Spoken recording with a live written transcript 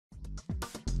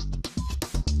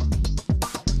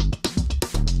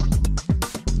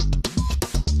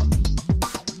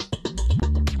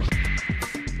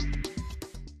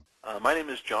My name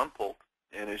is John Polk,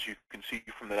 and as you can see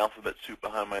from the alphabet soup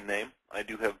behind my name, I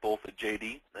do have both a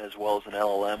JD as well as an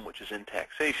LLM, which is in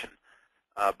taxation.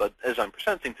 But as I'm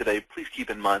presenting today, please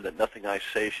keep in mind that nothing I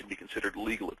say should be considered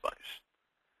legal advice.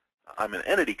 I'm an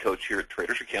entity coach here at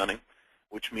Traders Accounting,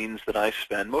 which means that I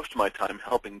spend most of my time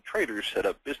helping traders set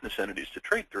up business entities to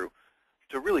trade through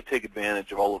to really take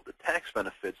advantage of all of the tax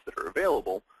benefits that are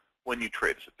available when you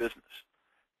trade as a business.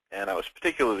 And I was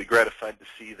particularly gratified to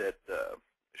see that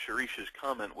Sharisha's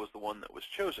comment was the one that was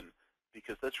chosen,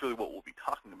 because that's really what we'll be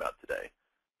talking about today,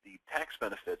 the tax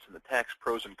benefits and the tax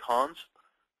pros and cons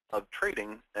of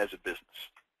trading as a business.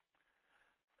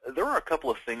 There are a couple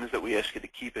of things that we ask you to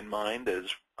keep in mind as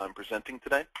I'm presenting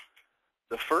today.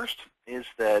 The first is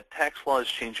that tax law is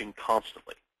changing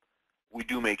constantly. We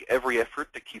do make every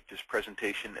effort to keep this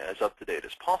presentation as up to date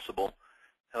as possible.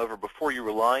 However, before you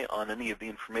rely on any of the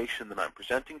information that I'm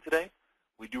presenting today,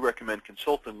 we do recommend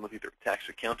consulting with either a tax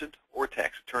accountant or a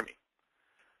tax attorney.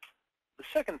 The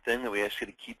second thing that we ask you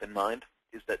to keep in mind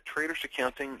is that Traders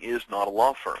Accounting is not a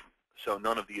law firm, so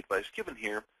none of the advice given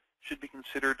here should be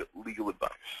considered legal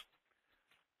advice.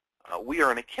 We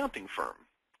are an accounting firm,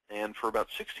 and for about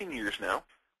 16 years now,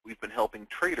 we've been helping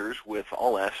traders with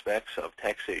all aspects of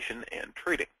taxation and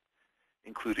trading,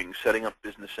 including setting up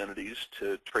business entities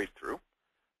to trade through,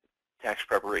 tax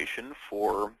preparation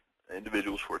for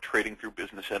individuals who are trading through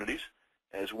business entities,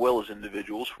 as well as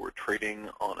individuals who are trading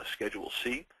on a Schedule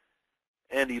C,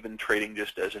 and even trading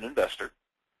just as an investor,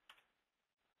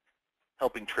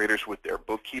 helping traders with their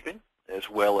bookkeeping, as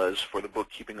well as for the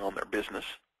bookkeeping on their business,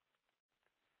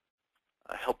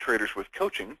 help traders with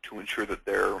coaching to ensure that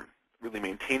they're really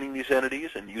maintaining these entities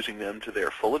and using them to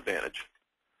their full advantage.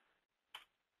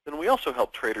 Then we also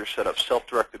help traders set up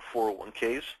self-directed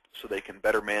 401ks so they can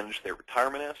better manage their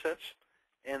retirement assets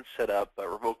and set up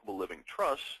revocable living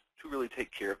trusts to really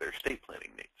take care of their estate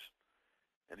planning needs.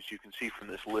 And as you can see from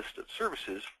this list of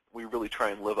services, we really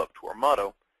try and live up to our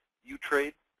motto, you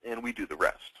trade and we do the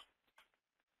rest.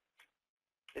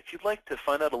 If you'd like to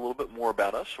find out a little bit more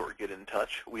about us or get in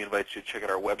touch, we invite you to check out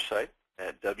our website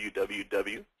at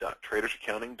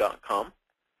www.tradersaccounting.com.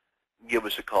 Give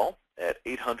us a call at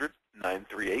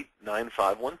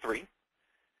 800-938-9513.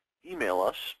 Email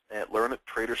us at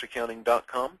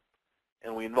learn@tradersaccounting.com.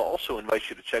 And we also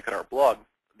invite you to check out our blog,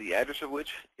 the address of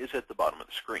which is at the bottom of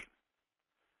the screen.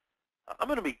 I'm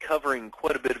going to be covering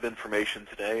quite a bit of information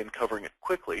today and covering it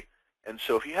quickly. And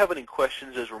so if you have any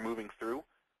questions as we're moving through,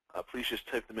 please just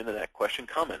type them into that question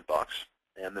comment box.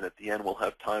 And then at the end, we'll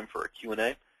have time for a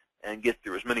Q&A and get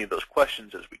through as many of those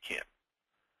questions as we can.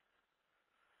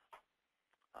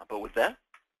 But with that,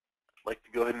 I'd like to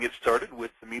go ahead and get started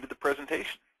with the meat of the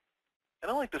presentation. And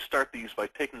I like to start these by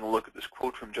taking a look at this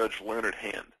quote from Judge Learned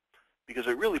Hand, because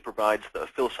it really provides the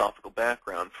philosophical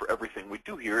background for everything we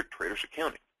do here at Traders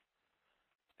Accounting.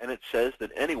 And it says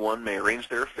that anyone may arrange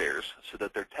their affairs so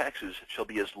that their taxes shall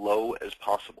be as low as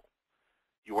possible.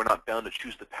 You are not bound to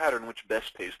choose the pattern which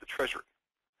best pays the Treasury.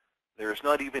 There is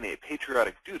not even a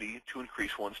patriotic duty to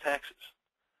increase one's taxes.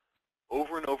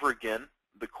 Over and over again,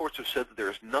 the courts have said that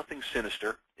there is nothing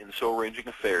sinister in so arranging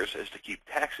affairs as to keep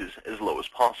taxes as low as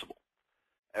possible.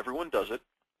 Everyone does it,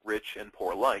 rich and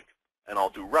poor alike, and all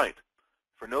do right,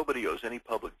 for nobody owes any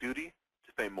public duty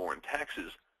to pay more in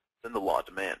taxes than the law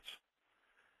demands.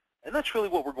 And that's really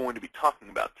what we're going to be talking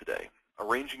about today,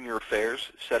 arranging your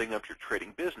affairs, setting up your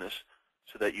trading business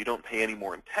so that you don't pay any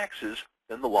more in taxes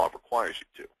than the law requires you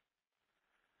to.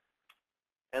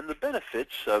 And the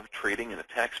benefits of trading in a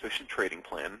tax-efficient trading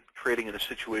plan, trading in a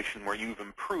situation where you've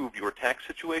improved your tax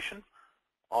situation,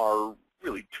 are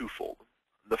really twofold.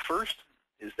 The first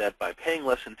is that by paying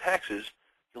less in taxes,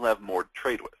 you'll have more to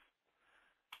trade with.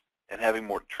 And having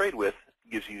more to trade with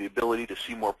gives you the ability to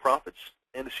see more profits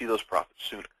and to see those profits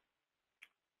sooner.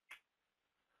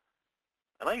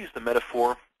 And I use the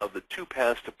metaphor of the two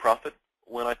paths to profit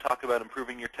when I talk about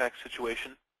improving your tax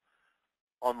situation.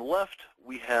 On the left,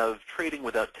 we have trading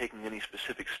without taking any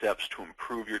specific steps to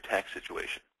improve your tax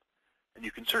situation. And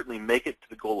you can certainly make it to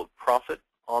the goal of profit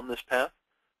on this path,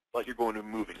 but you're going to be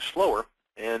moving slower,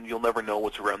 and you'll never know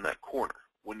what's around that corner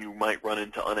when you might run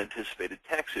into unanticipated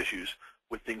tax issues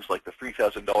with things like the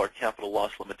 $3,000 capital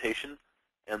loss limitation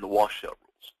and the washout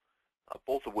rules,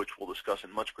 both of which we'll discuss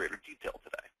in much greater detail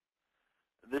today.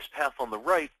 This path on the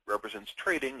right represents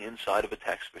trading inside of a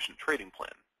tax-efficient trading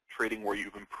plan, trading where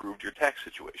you've improved your tax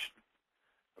situation.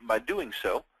 And by doing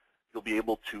so, you'll be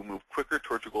able to move quicker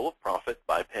towards your goal of profit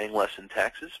by paying less in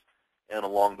taxes, and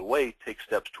along the way, take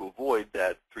steps to avoid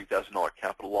that $3,000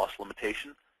 capital loss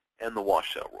limitation and the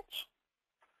washout rules.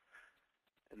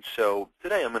 And so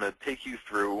today I'm going to take you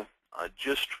through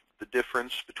just the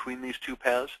difference between these two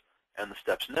paths and the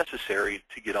steps necessary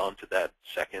to get onto that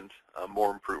second,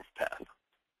 more improved path.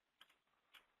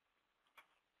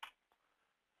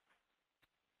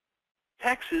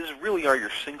 Taxes really are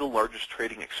your single largest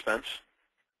trading expense,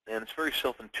 and it's very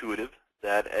self-intuitive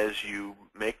that as you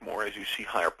make more, as you see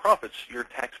higher profits, your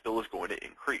tax bill is going to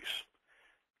increase.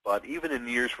 But even in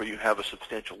years where you have a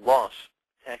substantial loss,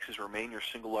 taxes remain your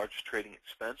single largest trading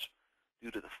expense due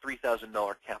to the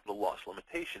 $3,000 capital loss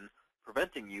limitation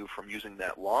preventing you from using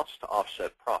that loss to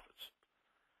offset profits.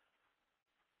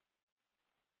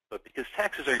 But because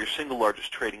taxes are your single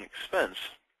largest trading expense,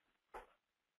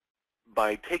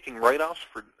 by taking write-offs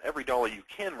for every dollar you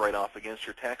can write off against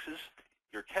your taxes,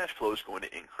 your cash flow is going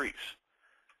to increase.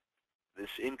 This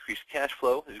increased cash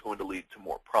flow is going to lead to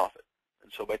more profit.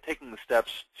 And so by taking the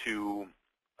steps to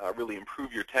really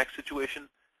improve your tax situation,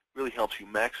 really helps you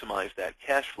maximize that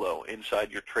cash flow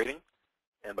inside your trading,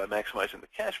 and by maximizing the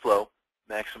cash flow,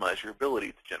 maximize your ability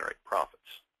to generate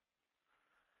profits.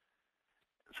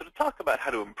 And so to talk about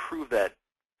how to improve that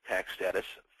tax status,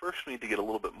 first we need to get a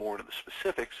little bit more into the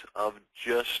specifics of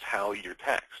just how you're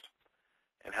taxed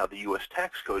and how the U.S.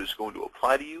 tax code is going to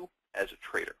apply to you as a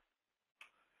trader.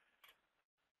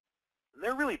 And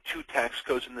there are really two tax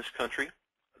codes in this country.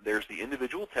 There's the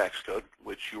individual tax code,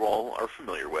 which you all are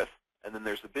familiar with, and then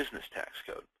there's the business tax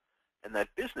code. And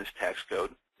that business tax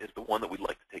code is the one that we'd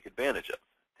like to take advantage of.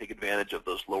 Take advantage of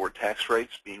those lower tax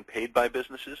rates being paid by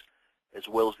businesses, as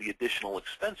well as the additional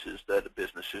expenses that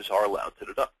businesses are allowed to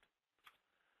deduct.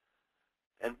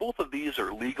 And both of these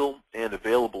are legal and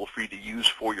available for you to use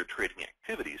for your trading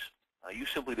activities. You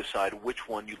simply decide which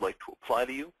one you'd like to apply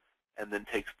to you, and then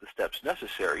take the steps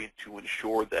necessary to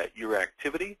ensure that your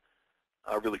activity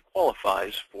really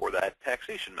qualifies for that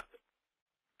taxation method.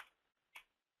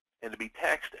 And to be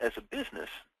taxed as a business,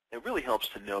 it really helps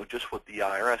to know just what the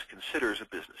IRS considers a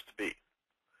business to be.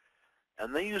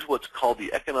 And they use what's called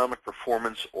the economic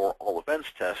performance or all events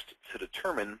test to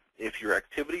determine if your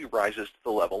activity rises to the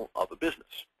level of a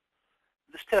business.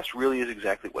 This test really is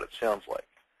exactly what it sounds like.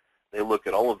 They look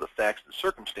at all of the facts and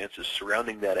circumstances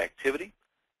surrounding that activity,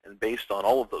 and based on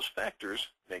all of those factors,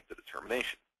 make the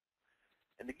determination.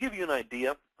 And to give you an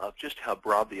idea of just how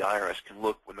broad the IRS can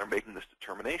look when they're making this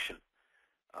determination,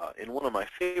 in one of my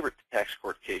favorite tax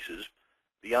court cases,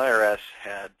 the IRS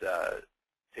had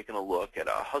taken a look at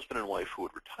a husband and wife who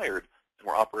had retired and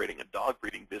were operating a dog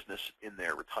breeding business in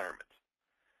their retirement.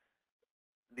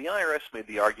 The IRS made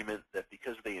the argument that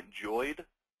because they enjoyed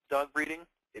dog breeding,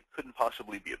 it couldn't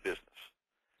possibly be a business.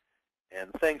 And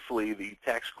thankfully, the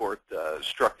tax court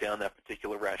struck down that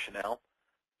particular rationale,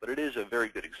 but it is a very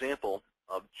good example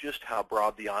of just how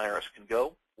broad the IRS can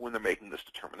go when they're making this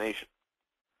determination.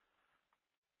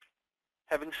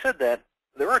 Having said that,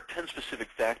 there are 10 specific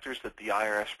factors that the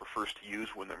IRS prefers to use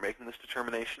when they're making this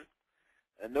determination,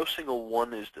 and no single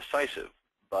one is decisive,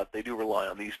 but they do rely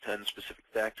on these 10 specific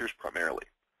factors primarily.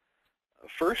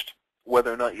 First,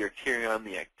 whether or not you're carrying on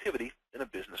the activity in a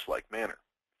business-like manner.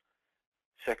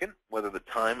 Second, whether the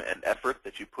time and effort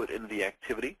that you put into the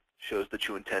activity shows that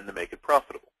you intend to make it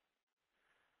profitable.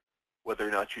 Whether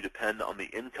or not you depend on the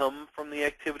income from the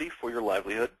activity for your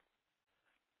livelihood.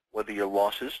 Whether your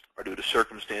losses are due to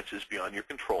circumstances beyond your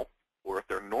control, or if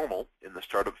they're normal in the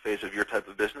startup phase of your type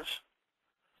of business.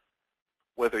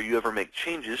 Whether you ever make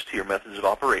changes to your methods of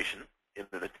operation in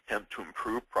an attempt to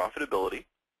improve profitability.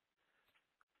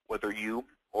 Whether you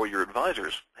or your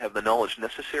advisors have the knowledge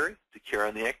necessary to carry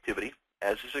on the activity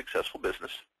as a successful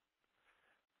business.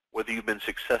 Whether you've been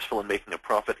successful in making a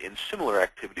profit in similar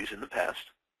activities in the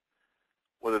past.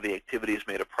 Whether the activity has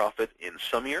made a profit in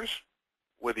some years.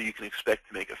 Whether you can expect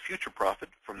to make a future profit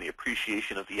from the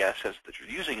appreciation of the assets that you're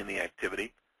using in the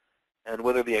activity, and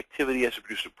whether the activity has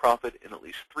produced a profit in at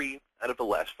least 3 out of the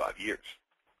last 5 years.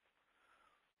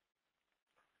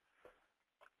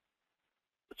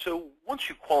 So once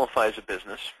you qualify as a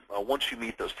business, once you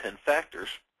meet those 10 factors,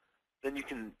 then you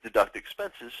can deduct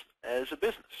expenses as a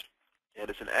business.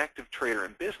 And as an active trader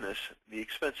in business, the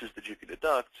expenses that you can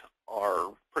deduct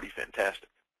are pretty fantastic.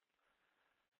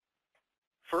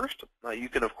 First, you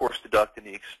can, of course, deduct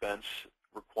any expense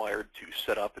required to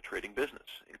set up a trading business,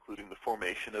 including the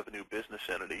formation of a new business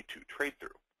entity to trade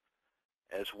through,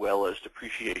 as well as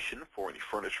depreciation for any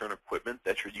furniture and equipment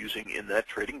that you're using in that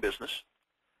trading business.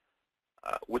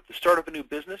 With the start of a new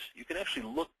business, you can actually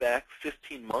look back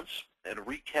 15 months and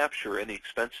recapture any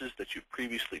expenses that you've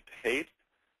previously paid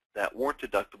that weren't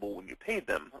deductible when you paid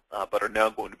them, but are now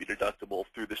going to be deductible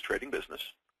through this trading business.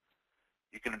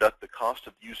 You can deduct the cost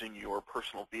of using your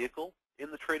personal vehicle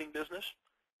in the trading business,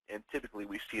 and typically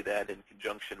we see that in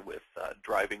conjunction with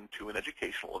driving to an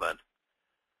educational event.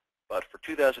 But for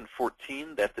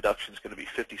 2014, that deduction is going to be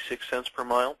 56 cents per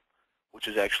mile, which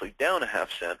is actually down a half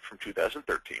cent from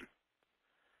 2013.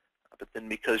 But then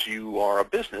because you are a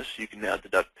business, you can now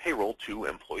deduct payroll to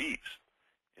employees,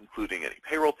 including any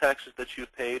payroll taxes that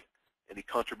you've paid, any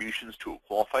contributions to a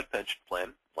qualified pension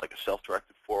plan, like a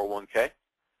self-directed 401k,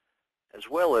 as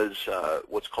well as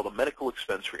what's called a medical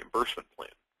expense reimbursement plan.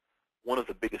 One of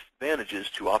the biggest advantages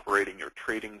to operating your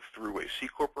trading through a C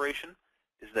corporation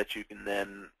is that you can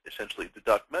then essentially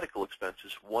deduct medical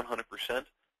expenses 100%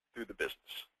 through the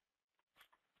business.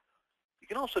 You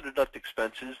can also deduct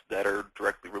expenses that are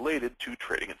directly related to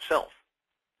trading itself,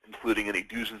 including any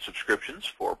dues and subscriptions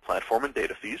for platform and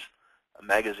data fees,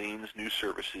 magazines, news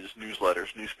services,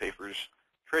 newsletters, newspapers,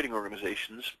 trading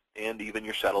organizations, and even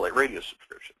your satellite radio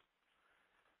subscription.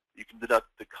 You can deduct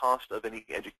the cost of any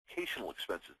educational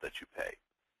expenses that you pay,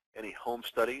 any home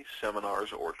study,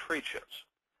 seminars, or trade shows.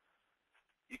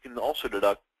 You can also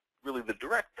deduct really the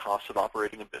direct costs of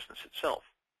operating a business itself,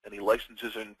 any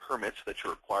licenses and permits that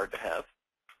you're required to have,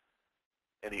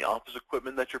 any office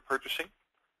equipment that you're purchasing.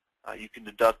 You can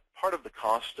deduct part of the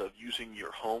cost of using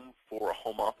your home for a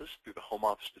home office through the home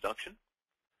office deduction.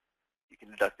 You can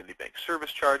deduct any bank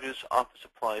service charges, office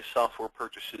supplies, software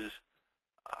purchases,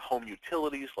 home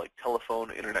utilities like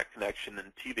telephone, internet connection,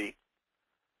 and TV.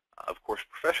 Of course,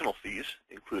 professional fees,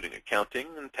 including accounting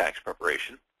and tax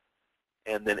preparation,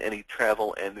 and then any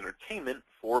travel and entertainment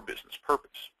for business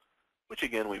purpose, which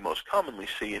again we most commonly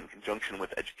see in conjunction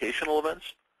with educational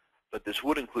events, but this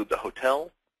would include the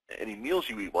hotel, any meals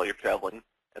you eat while you're traveling,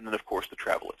 and then of course the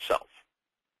travel itself.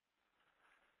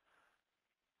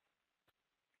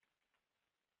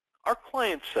 Our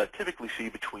clients typically see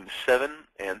between $7,000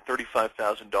 and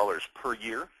 $35,000 per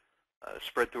year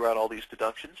spread throughout all these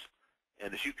deductions,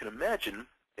 and as you can imagine,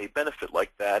 a benefit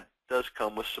like that does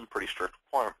come with some pretty strict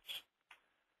requirements.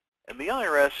 And the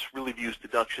IRS really views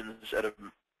deductions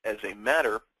as a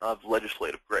matter of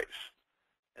legislative grace,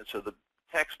 and so the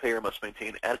taxpayer must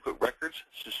maintain adequate records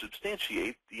to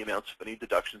substantiate the amounts of any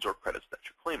deductions or credits that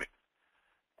you're claiming.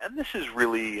 And this is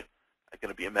really going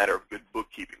to be a matter of good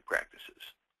bookkeeping practices.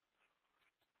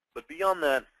 But beyond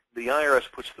that, the IRS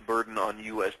puts the burden on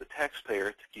you as the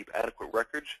taxpayer to keep adequate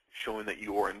records showing that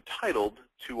you are entitled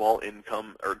to all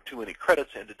income or to any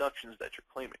credits and deductions that you're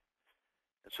claiming.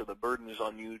 And so the burden is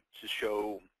on you to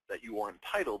show that you are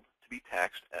entitled to be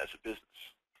taxed as a business.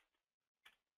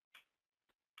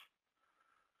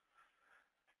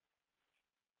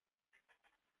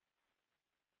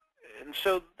 And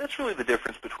so that's really the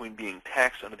difference between being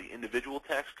taxed under the individual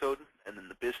tax code and then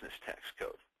the business tax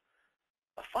code.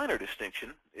 A finer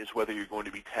distinction is whether you're going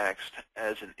to be taxed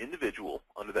as an individual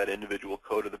under that individual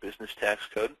code or the business tax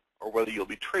code, or whether you'll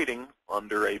be trading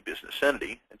under a business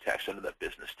entity and taxed under that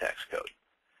business tax code.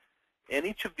 And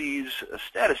each of these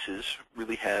statuses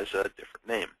really has a different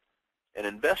name. An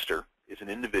investor is an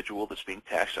individual that's being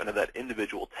taxed under that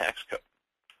individual tax code.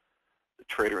 The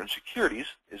trader in securities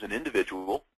is an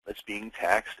individual that's being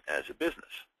taxed as a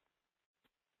business.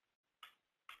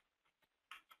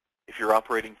 If you're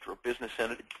operating through a business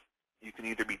entity, you can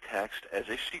either be taxed as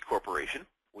a C corporation,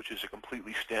 which is a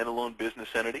completely standalone business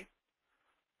entity,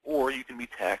 or you can be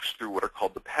taxed through what are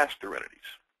called the pass-through entities.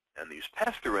 And these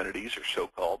pass-through entities are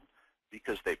so-called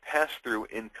because they pass through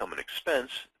income and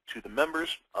expense to the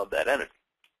members of that entity.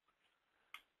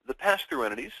 The pass-through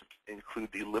entities include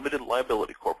the limited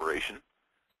liability corporation,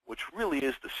 which really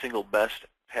is the single best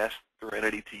pass-through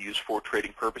entity to use for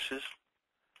trading purposes,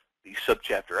 the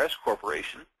subchapter S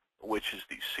corporation, which is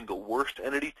the single worst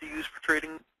entity to use for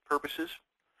trading purposes,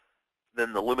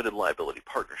 then the limited liability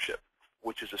partnership,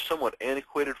 which is a somewhat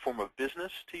antiquated form of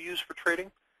business to use for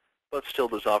trading, but still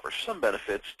does offer some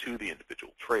benefits to the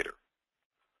individual trader.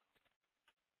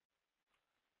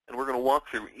 And we're going to walk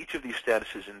through each of these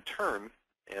statuses in turn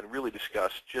and really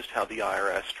discuss just how the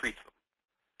IRS treats them.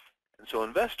 And so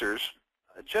investors,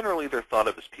 generally they're thought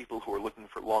of as people who are looking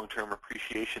for long-term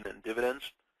appreciation and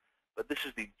dividends, but this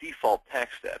is the default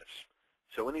tax status.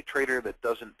 So any trader that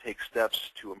doesn't take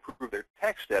steps to improve their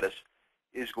tax status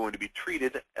is going to be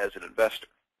treated as an investor.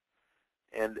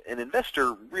 And an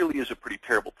investor really is a pretty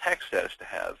terrible tax status to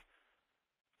have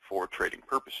for trading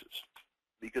purposes,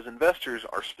 because investors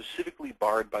are specifically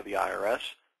barred by the IRS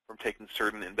from taking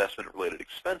certain investment-related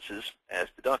expenses as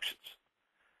deductions.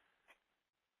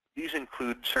 These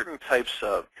include certain types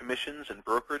of commissions and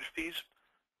brokerage fees,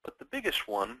 but the biggest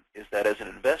one is that as an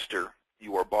investor,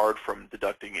 you are barred from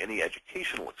deducting any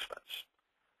educational expense.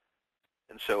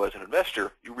 And so as an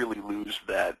investor, you really lose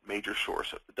that major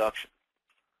source of deduction.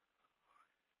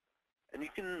 And you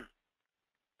can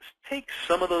take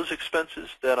some of those expenses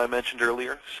that I mentioned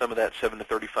earlier, some of that $7,000 to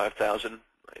 $35,000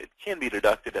 it can be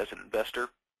deducted as an investor,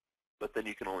 but then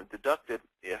you can only deduct it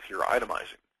if you're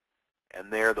itemizing.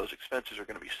 And there, those expenses are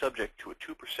going to be subject to a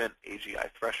 2% AGI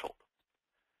threshold.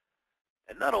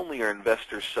 And not only are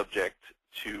investors subject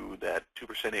to that 2%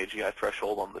 AGI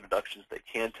threshold on the deductions they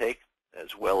can take,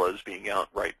 as well as being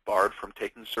outright barred from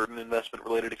taking certain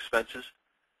investment-related expenses,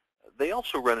 they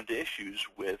also run into issues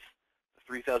with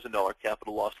the $3,000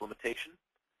 capital loss limitation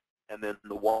and then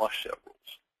the wash sale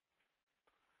rules.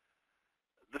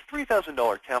 The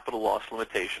 $3,000 capital loss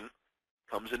limitation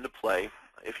comes into play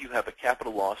if you have a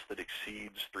capital loss that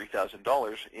exceeds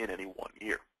 $3,000 in any one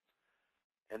year.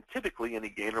 And typically, any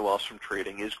gain or loss from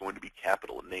trading is going to be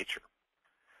capital in nature.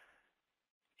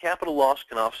 Capital loss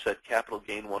can offset capital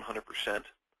gain 100%,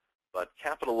 but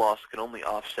capital loss can only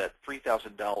offset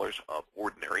 $3,000 of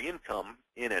ordinary income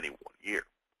in any one year.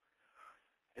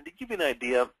 And to give you an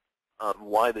idea of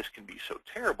why this can be so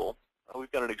terrible,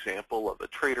 we've got an example of a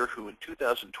trader who in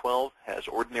 2012 has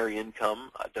ordinary income,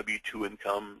 W-2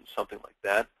 income, something like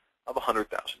that, of $100,000.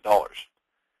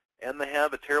 And they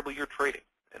have a terrible year trading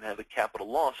and have a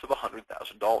capital loss of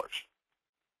 $100,000.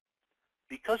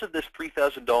 Because of this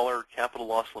 $3,000 capital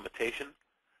loss limitation,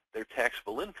 their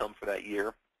taxable income for that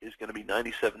year is going to be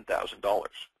 $97,000.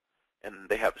 And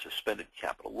they have a suspended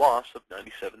capital loss of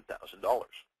 $97,000.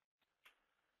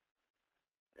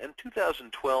 In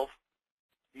 2012,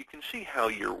 you can see how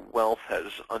your wealth has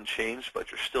unchanged,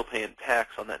 but you're still paying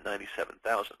tax on that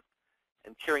 $97,000.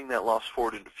 And carrying that loss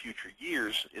forward into future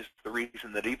years is the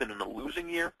reason that even in a losing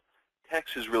year,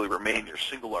 taxes really remain your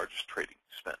single largest trading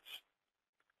expense.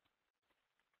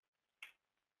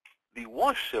 The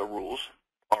wash sale rules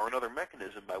are another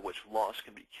mechanism by which loss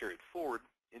can be carried forward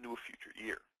into a future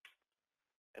year.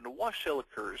 And a wash sale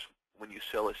occurs when you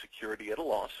sell a security at a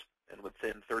loss, and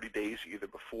within 30 days, either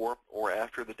before or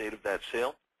after the date of that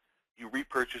sale, you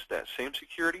repurchase that same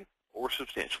security or a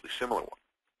substantially similar one.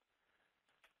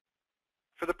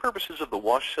 For the purposes of the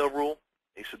wash sale rule,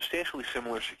 a substantially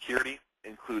similar security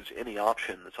includes any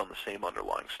option that's on the same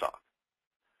underlying stock.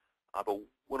 But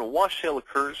when a wash sale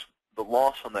occurs, the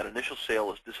loss on that initial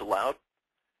sale is disallowed,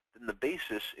 then the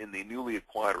basis in the newly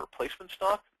acquired replacement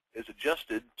stock is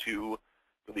adjusted to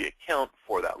really account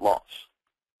for that loss.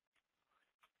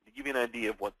 To give you an idea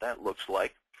of what that looks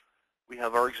like, we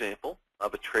have our example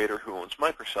of a trader who owns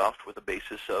Microsoft with a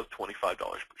basis of $25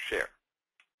 per share.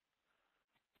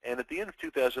 And at the end of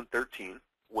 2013,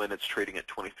 when it's trading at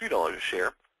 $23 a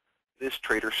share, this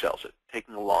trader sells it,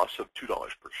 taking a loss of $2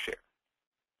 per share.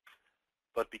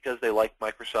 But because they like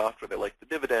Microsoft or they like the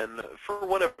dividend, for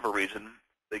whatever reason,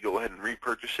 they go ahead and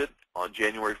repurchase it on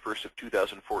January 1st of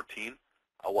 2014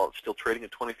 while it's still trading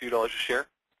at $23 a share.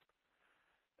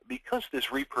 Because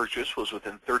this repurchase was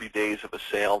within 30 days of a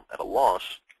sale at a loss,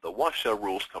 the wash sale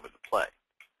rules come into play.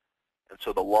 And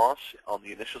so the loss on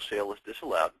the initial sale is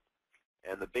disallowed,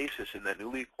 and the basis in that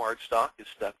newly acquired stock is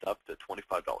stepped up to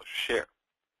 $25 a share.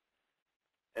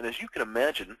 And as you can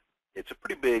imagine, it's a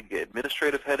pretty big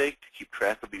administrative headache to keep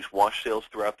track of these wash sales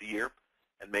throughout the year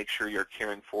and make sure you're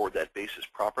carrying forward that basis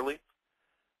properly.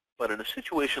 But in a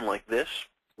situation like this,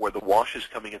 where the wash is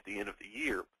coming at the end of the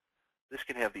year, this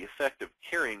can have the effect of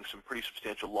carrying some pretty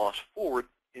substantial loss forward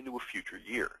into a future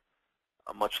year,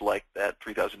 much like that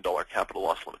 $3,000 capital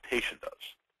loss limitation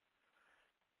does.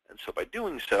 And so by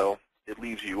doing so, it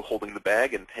leaves you holding the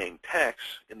bag and paying tax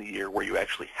in the year where you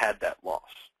actually had that loss.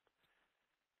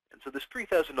 And so this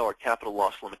 $3,000 capital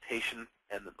loss limitation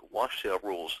and then the wash sale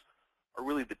rules are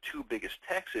really the two biggest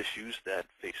tax issues that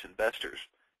face investors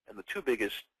and the two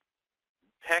biggest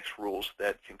tax rules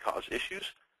that can cause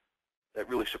issues that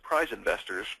really surprise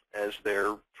investors as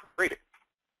they're trading.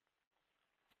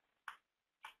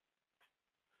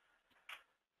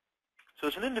 So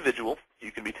as an individual,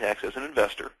 you can be taxed as an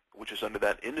investor, which is under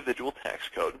that individual tax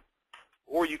code,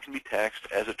 or you can be taxed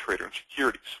as a trader in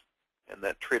securities. And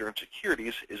that trader in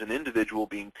securities is an individual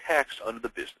being taxed under the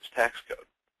business tax code.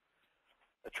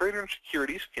 A trader in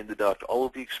securities can deduct all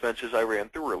of the expenses I ran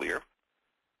through earlier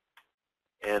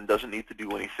and doesn't need to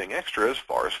do anything extra as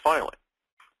far as filing.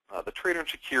 The trader in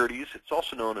securities, it's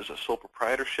also known as a sole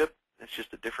proprietorship. It's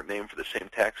just a different name for the same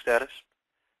tax status.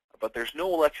 But there's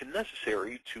no election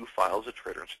necessary to file as a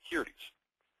trader in securities.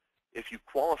 If you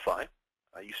qualify,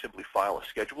 you simply file a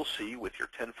Schedule C with your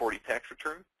 1040 tax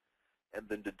return and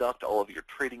then deduct all of your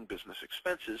trading business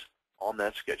expenses on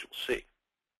that Schedule C.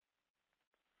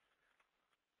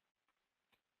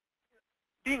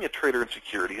 Being a trader in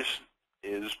securities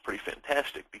is pretty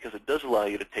fantastic because it does allow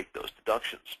you to take those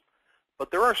deductions. But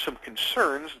there are some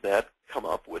concerns that come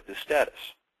up with this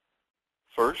status.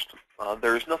 First,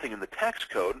 there is nothing in the tax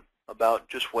code about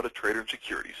just what a trader in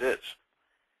securities is.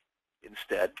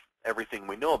 Instead, Everything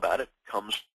we know about it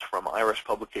comes from IRS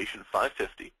Publication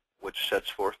 550, which sets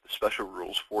forth the special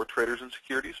rules for traders and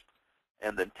securities,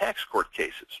 and then tax court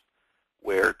cases,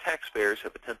 where taxpayers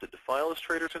have attempted to file as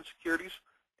traders and securities,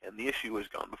 and the issue has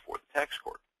gone before the tax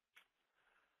court.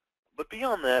 But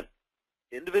beyond that,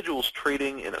 individuals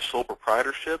trading in a sole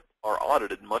proprietorship are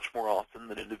audited much more often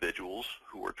than individuals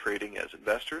who are trading as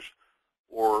investors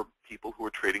or people who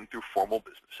are trading through formal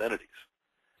business entities.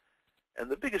 And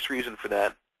the biggest reason for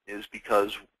that is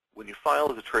because when you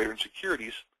file as a trader in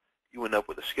securities, you end up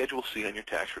with a Schedule C on your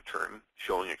tax return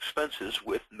showing expenses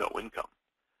with no income.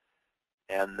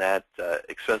 And that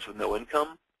expense with no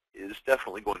income is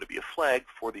definitely going to be a flag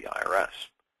for the IRS.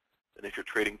 And if you're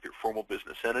trading through formal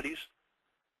business entities,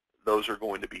 those are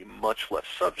going to be much less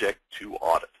subject to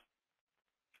audit.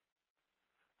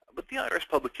 But the IRS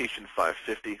Publication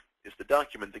 550 is the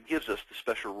document that gives us the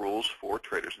special rules for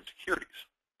traders and securities.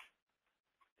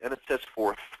 And it sets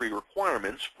forth 3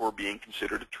 requirements for being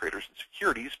considered traders and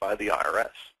securities by the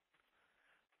IRS.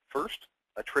 First,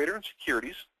 a trader in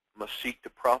securities must seek to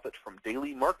profit from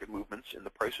daily market movements in the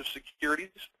price of securities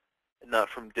and not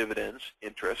from dividends,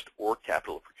 interest, or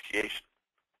capital appreciation.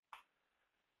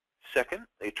 Second,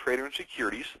 a trader in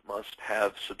securities must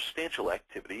have substantial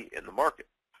activity in the market.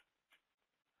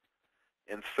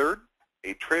 And third,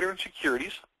 a trader in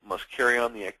securities must carry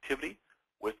on the activity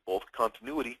with both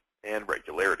continuity and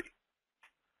regularity.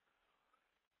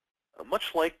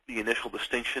 Much like the initial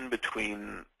distinction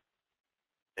between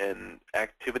an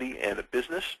activity and a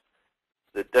business,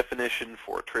 the definition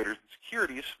for traders and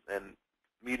securities and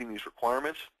meeting these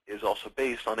requirements is also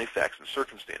based on a facts and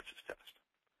circumstances test.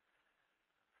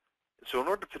 So in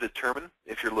order to determine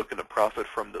if you're looking to profit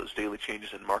from those daily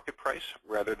changes in market price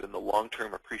rather than the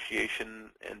long-term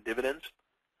appreciation and dividends,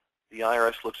 the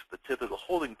IRS looks at the typical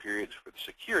holding periods for the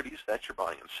securities that you're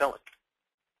buying and selling.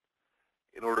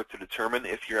 In order to determine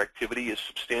if your activity is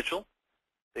substantial,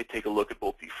 they take a look at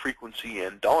both the frequency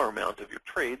and dollar amount of your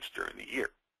trades during the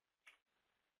year.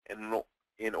 And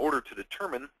in order to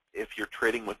determine if you're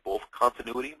trading with both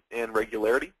continuity and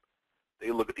regularity,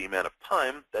 they look at the amount of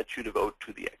time that you devote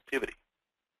to the activity.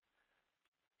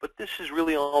 But this is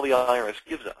really all the IRS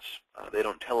gives us. They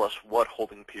don't tell us what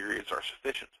holding periods are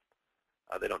sufficient.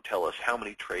 They don't tell us how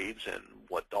many trades and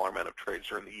what dollar amount of trades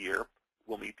during the year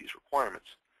will meet these requirements,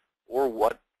 or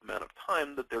what amount of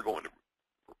time that they're going to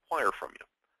require from you.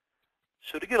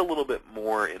 So to get a little bit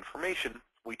more information,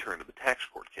 we turn to the tax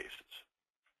court cases.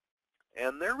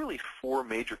 And there are really 4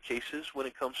 major cases when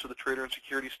it comes to the trader and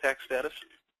securities tax status.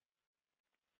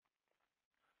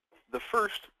 The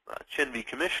first, Chen v.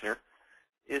 Commissioner,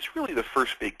 is really the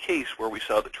first big case where we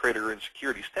saw the trader and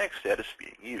securities tax status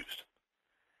being used.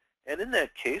 And in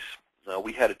that case,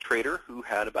 we had a trader who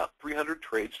had about 300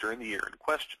 trades during the year in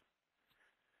question.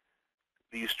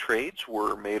 These trades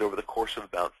were made over the course of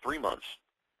about 3 months,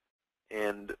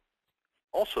 and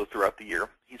also throughout the year,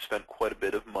 he spent quite a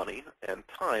bit of money and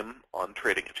time on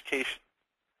trading education.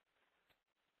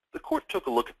 The court took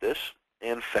a look at this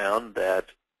and found that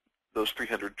those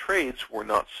 300 trades were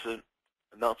not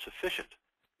sufficient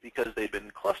because they'd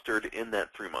been clustered in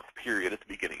that 3-month period at the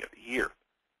beginning of the year.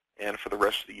 And for the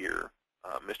rest of the year,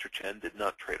 Mr. Chen did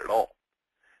not trade at all.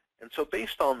 And so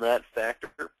based on that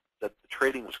factor, that the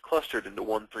trading was clustered into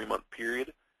one 3-month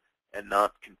period and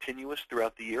not continuous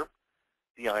throughout the year,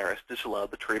 the IRS disallowed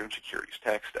the trader and securities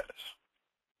tax status.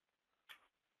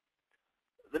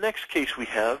 The next case we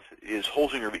have is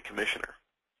Holzinger v. Commissioner.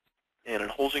 And in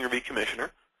Holzinger v.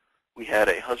 Commissioner, we had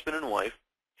a husband and wife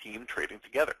team trading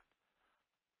together.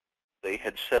 They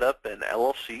had set up an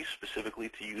LLC specifically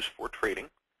to use for trading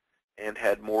and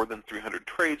had more than 300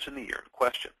 trades in the year in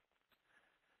question.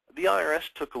 The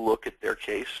IRS took a look at their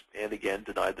case and again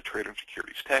denied the trader and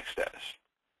securities tax status.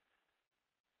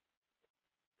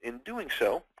 In doing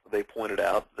so, they pointed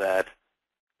out that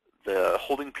the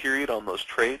holding period on those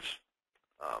trades,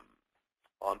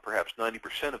 on perhaps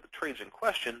 90% of the trades in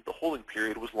question, the holding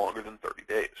period was longer than 30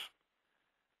 days.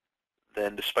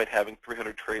 Then, despite having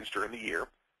 300 trades during the year,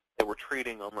 they were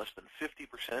trading on less than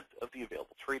 50% of the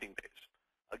available trading days,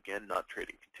 again, not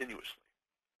trading continuously.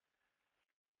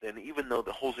 Then, even though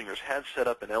the Holzingers had set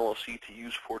up an LLC to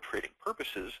use for trading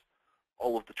purposes,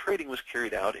 all of the trading was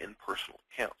carried out in personal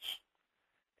accounts.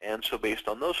 And so based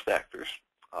on those factors,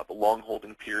 the long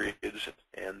holding periods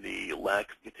and the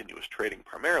lack of continuous trading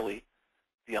primarily,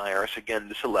 the IRS again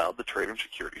disallowed the trader and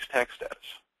securities tax status.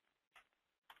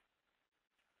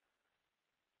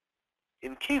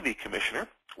 In KV Commissioner,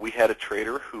 we had a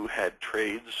trader who had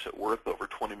trades worth over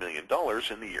 $20 million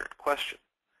in the year in question.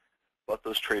 But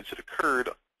those trades had occurred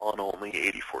on only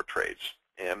 84 trades.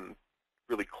 And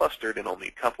really clustered in only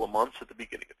a couple of months at the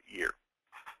beginning of the year.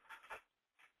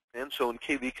 And so in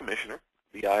KV Commissioner,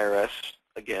 the IRS,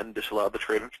 again, disallowed the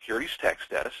trade on securities tax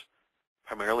status,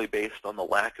 primarily based on the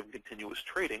lack of continuous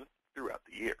trading throughout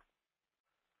the year.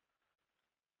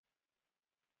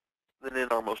 Then in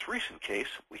our most recent case,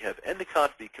 we have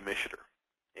Endicott v. Commissioner.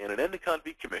 And in Endicott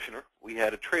v. Commissioner, we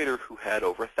had a trader who had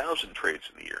over 1,000 trades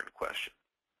in the year in question.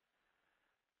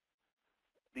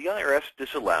 The IRS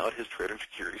disallowed his trade on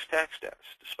securities tax status,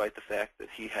 despite the fact that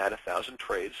he had 1,000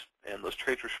 trades, and those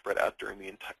trades were spread out during the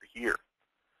entire year.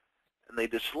 And they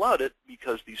disallowed it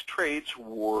because these trades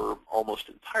were almost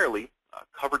entirely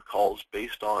covered calls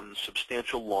based on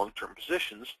substantial long-term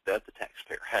positions that the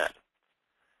taxpayer had.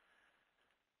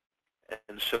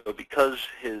 And so because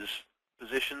his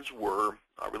positions were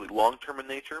really long-term in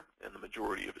nature, and the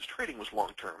majority of his trading was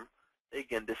long-term, they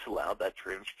again disallowed that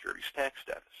trade on securities tax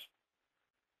status.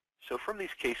 So from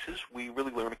these cases, we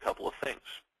really learn a couple of things.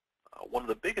 One of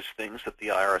the biggest things that the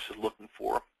IRS is looking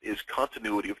for is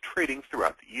continuity of trading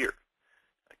throughout the year,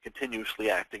 continuously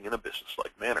acting in a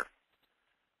business-like manner.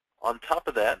 On top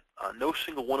of that, no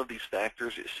single one of these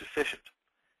factors is sufficient.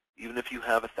 Even if you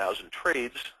have 1,000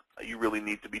 trades, you really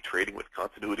need to be trading with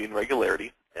continuity and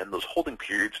regularity, and those holding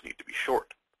periods need to be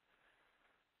short.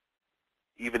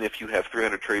 Even if you have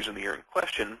 300 trades in the year in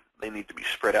question, they need to be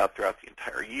spread out throughout the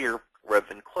entire year rather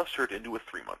than clustered into a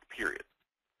 3-month period.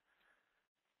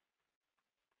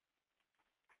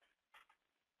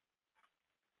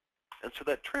 And so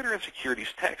that trader in securities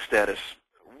tax status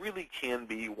really can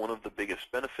be one of the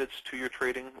biggest benefits to your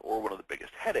trading or one of the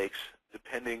biggest headaches,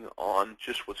 depending on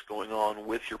just what's going on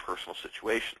with your personal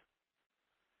situation.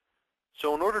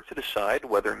 So in order to decide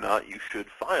whether or not you should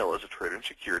file as a trader in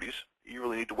securities, you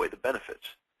really need to weigh the benefits.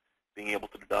 Being able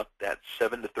to deduct that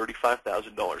 $7,000 to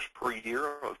 $35,000 per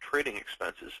year of trading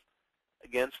expenses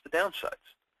against the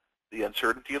downsides, the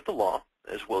uncertainty of the law,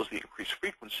 as well as the increased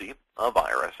frequency of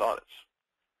IRS audits.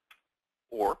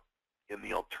 Or, in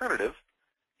the alternative,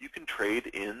 you can trade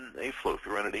in a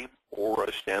flow-through entity or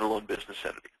a standalone business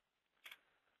entity.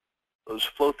 Those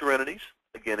flow-through entities,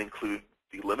 again, include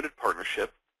the limited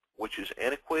partnership, which is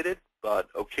antiquated but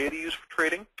okay to use for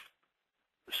trading,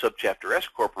 the Subchapter S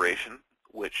corporation,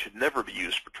 which should never be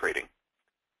used for trading,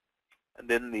 and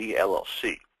then the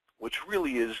LLC, which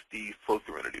really is the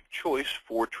flow-through entity of choice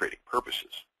for trading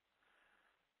purposes.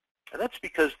 And that's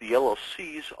because the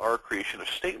LLCs are a creation of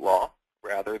state law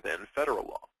rather than federal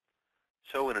law.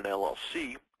 So in an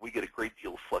LLC, we get a great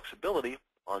deal of flexibility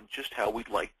on just how we'd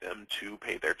like them to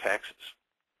pay their taxes.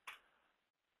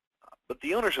 But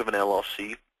the owners of an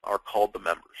LLC are called the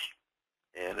members.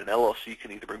 And an LLC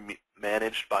can either be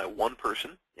managed by one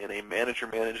person in a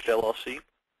manager-managed LLC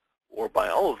or by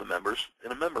all of the members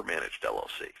in a member-managed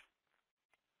LLC.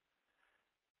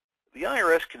 The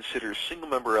IRS considers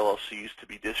single-member LLCs to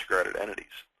be disregarded entities.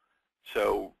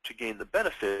 So to gain the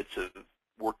benefits of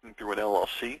working through an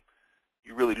LLC,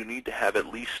 you really do need to have at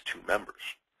least 2 members.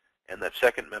 And that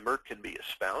second member can be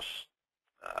a spouse,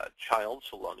 a child,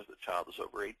 so long as the child is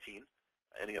over 18,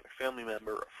 any other family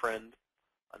member, a friend,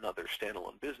 another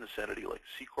standalone business entity like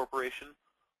a C corporation,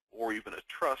 or even a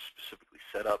trust specifically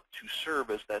set up to serve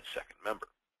as that second member.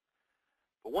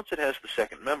 But once it has the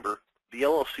second member, the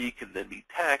LLC can then be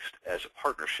taxed as a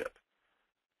partnership.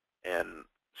 And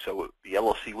so the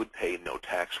LLC would pay no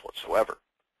tax whatsoever.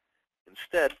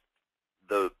 Instead,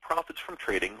 the profits from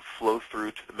trading flow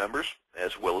through to the members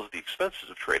as well as the expenses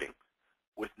of trading,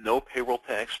 with no payroll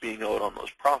tax being owed on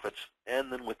those profits,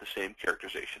 and then with the same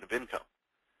characterization of income.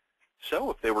 So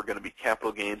if they were going to be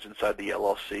capital gains inside the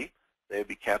LLC, they would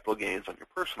be capital gains on your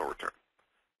personal return.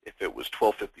 If it was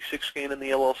 1256 gain in the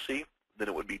LLC, then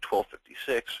it would be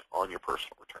 1256 on your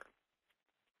personal return.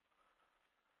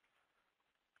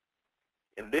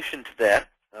 In addition to that,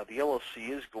 the LLC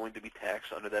is going to be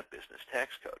taxed under that business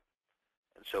tax code.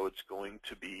 And so it's going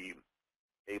to be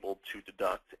able to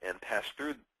deduct and pass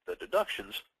through the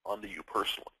deductions onto you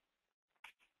personally.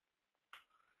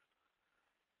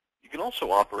 You can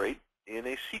also operate in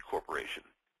a C corporation,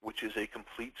 which is a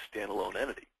complete standalone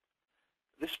entity.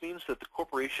 This means that the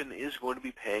corporation is going to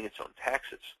be paying its own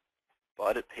taxes,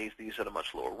 but it pays these at a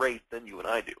much lower rate than you and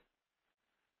I do.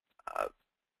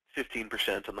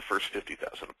 15% on the first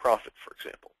 $50,000 of profit, for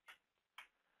example.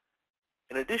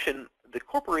 In addition, the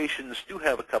corporations do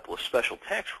have a couple of special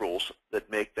tax rules that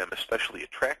make them especially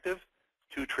attractive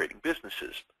to trading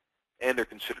businesses, and they're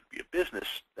considered to be a business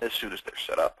as soon as they're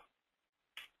set up.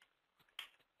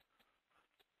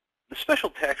 The special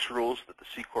tax rules that the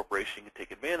C corporation can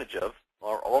take advantage of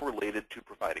are all related to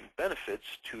providing benefits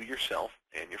to yourself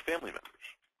and your family members.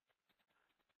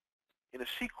 In a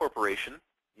C corporation,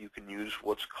 you can use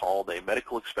what's called a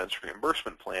medical expense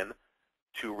reimbursement plan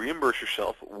to reimburse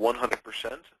yourself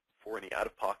 100% for any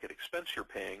out-of-pocket expense you're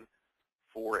paying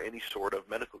for any sort of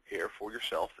medical care for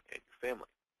yourself and your family.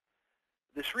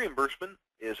 This reimbursement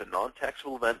is a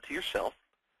non-taxable event to yourself,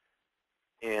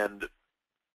 and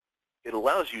it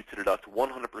allows you to deduct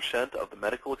 100% of the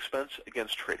medical expense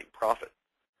against trading profit,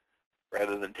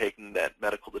 rather than taking that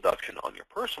medical deduction on your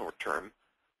personal return,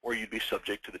 where you'd be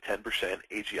subject to the 10%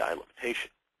 AGI limitation.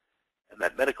 And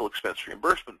that medical expense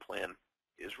reimbursement plan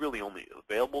is really only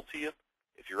available to you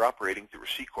if you're operating through a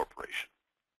C corporation.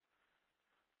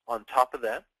 On top of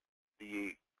that,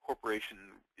 the corporation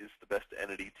is the best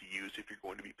entity to use if you're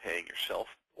going to be paying yourself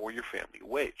or your family a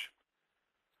wage.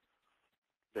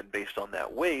 Then based on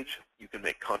that wage, you can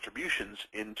make contributions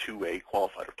into a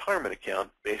qualified retirement account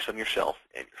based on yourself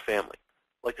and your family,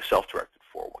 like a self-directed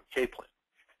 401k plan.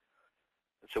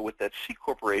 And so with that C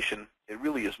corporation, it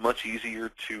really is much easier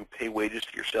to pay wages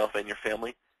to yourself and your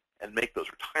family and make those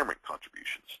retirement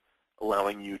contributions,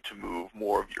 allowing you to move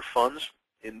more of your funds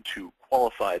into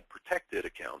qualified protected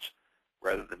accounts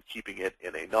rather than keeping it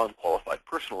in a non-qualified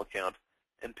personal account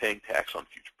and paying tax on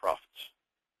future profits.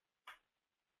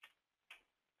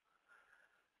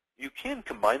 You can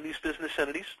combine these business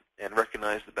entities and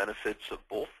recognize the benefits of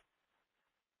both.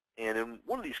 And in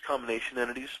one of these combination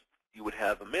entities, you would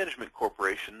have a management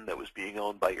corporation that was being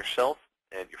owned by yourself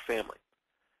and your family.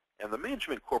 And the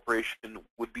management corporation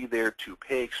would be there to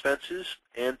pay expenses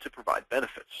and to provide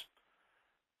benefits.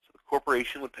 So the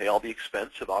corporation would pay all the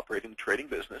expense of operating the trading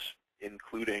business,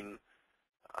 including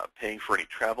paying for any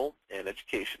travel and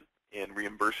education and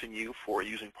reimbursing you for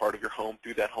using part of your home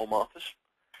through that home office,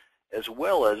 as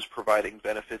well as providing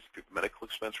benefits through the medical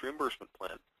expense reimbursement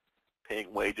plan,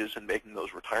 paying wages and making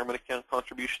those retirement account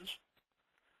contributions.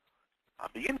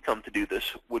 The income to do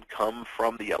this would come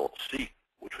from the LLC,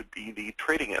 which would be the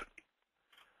trading entity.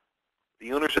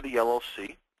 The owners of the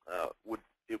LLC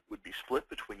would be split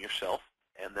between yourself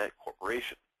and that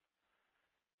corporation.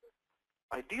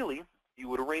 Ideally, you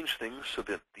would arrange things so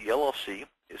that the LLC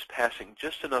is passing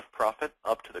just enough profit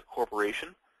up to the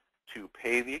corporation to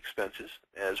pay the expenses,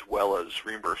 as well as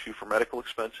reimburse you for medical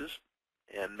expenses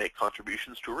and make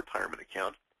contributions to a retirement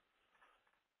account,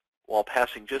 while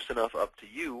passing just enough up to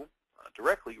you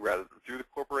directly rather than through the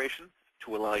corporation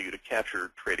to allow you to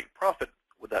capture trading profit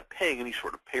without paying any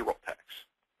sort of payroll tax.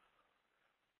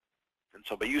 And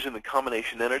so by using the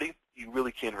combination entity, you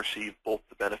really can receive both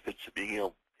the benefits of being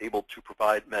able to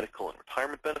provide medical and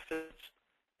retirement benefits,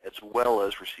 as well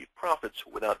as receive profits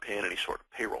without paying any sort of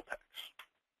payroll tax.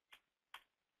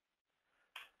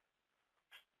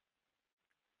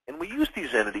 And we use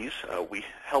these entities, we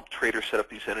help traders set up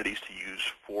these entities to use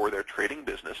for their trading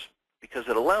business because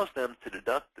it allows them to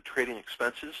deduct the trading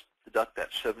expenses, deduct that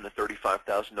 $7,000 to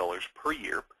 $35,000 per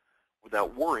year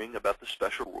without worrying about the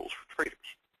special rules for traders.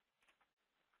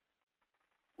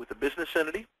 With a business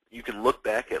entity, you can look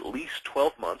back at least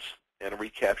 12 months and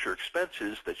recapture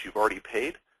expenses that you've already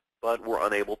paid but were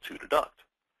unable to deduct,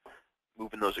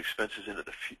 moving those expenses into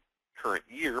the current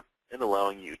year and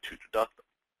allowing you to deduct them.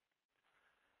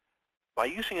 By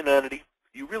using an entity,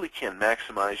 you really can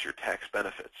maximize your tax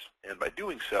benefits, and by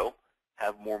doing so,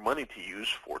 have more money to use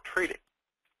for trading.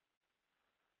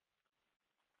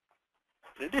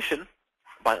 In addition,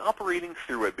 by operating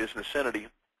through a business entity,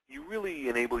 you really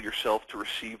enable yourself to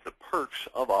receive the perks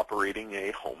of operating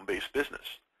a home-based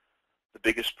business. The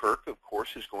biggest perk, of course,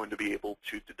 is going to be able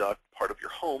to deduct part of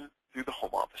your home through the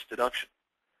home office deduction.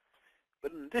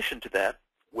 But in addition to that,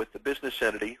 with the business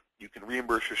entity, you can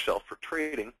reimburse yourself for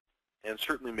trading and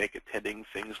certainly make attending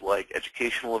things like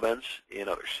educational events in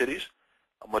other cities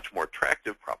a much more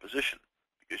attractive proposition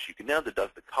because you can now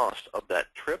deduct the cost of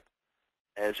that trip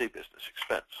as a business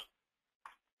expense.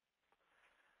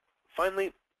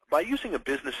 Finally, by using a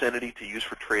business entity to use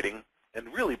for trading,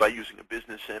 and really by using a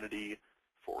business entity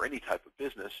for any type of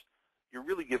business, you're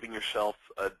really giving yourself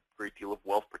a great deal of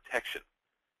wealth protection,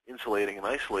 insulating and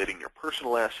isolating your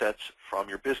personal assets from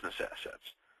your business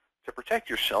assets to protect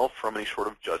yourself from any sort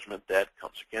of judgment that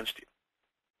comes against you.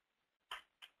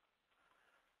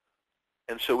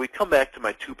 And so we come back to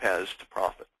my two paths to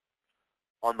profit.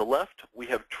 On the left, we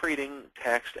have trading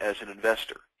taxed as an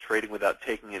investor, trading without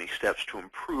taking any steps to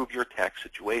improve your tax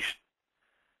situation.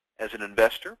 As an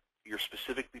investor, you're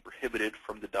specifically prohibited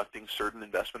from deducting certain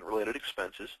investment-related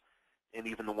expenses, and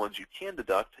even the ones you can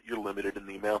deduct, you're limited in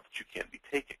the amount that you can be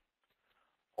taking.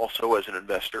 Also, as an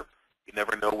investor, you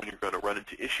never know when you're going to run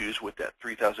into issues with that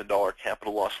 $3,000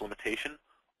 capital loss limitation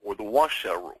or the wash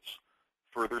sale rules,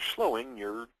 further slowing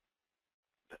your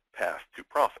path to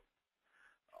profit.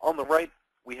 On the right,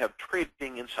 we have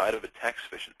trading inside of a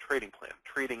tax-efficient trading plan,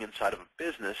 trading inside of a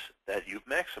business that you've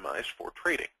maximized for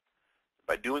trading.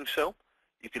 By doing so,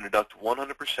 you can deduct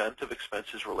 100% of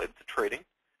expenses related to trading,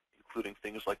 including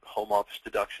things like the home office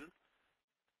deduction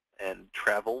and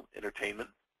travel, entertainment.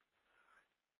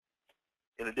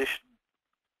 In addition,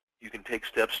 you can take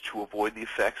steps to avoid the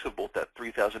effects of both that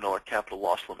 $3,000 capital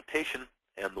loss limitation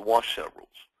and the wash sale rules,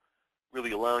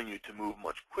 really allowing you to move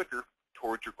much quicker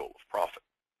towards your goal of profit.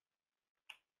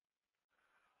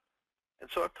 And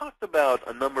so I've talked about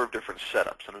a number of different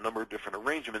setups and a number of different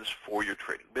arrangements for your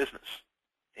trading business.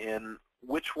 And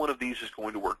which one of these is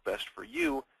going to work best for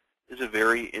you is a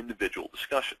very individual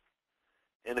discussion.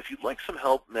 And if you'd like some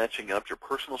help matching up your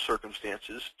personal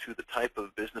circumstances to the type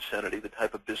of business entity, the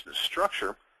type of business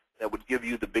structure that would give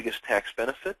you the biggest tax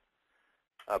benefit,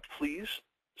 please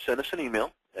send us an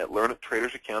email at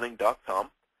learn@tradersaccounting.com,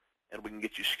 and we can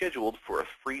get you scheduled for a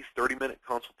free 30-minute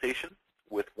consultation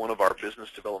with one of our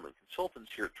business development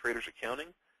consultants here at Traders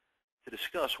Accounting to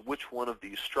discuss which one of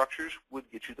these structures would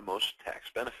get you the most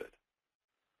tax benefit.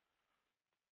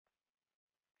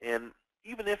 And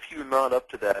even if you're not up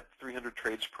to that 300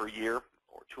 trades per year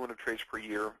or 200 trades per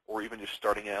year, or even just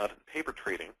starting out in paper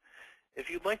trading, if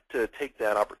you'd like to take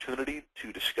that opportunity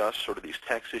to discuss sort of these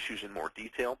tax issues in more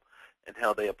detail and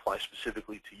how they apply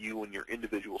specifically to you and your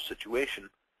individual situation,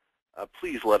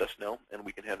 please let us know, and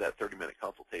we can have that 30-minute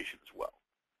consultation as well.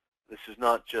 This is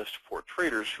not just for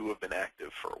traders who have been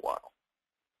active for a while.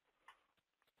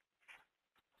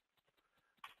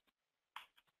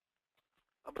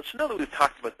 But so now that we've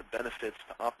talked about the benefits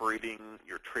to operating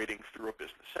your trading through a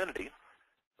business entity,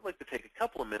 I'd like to take a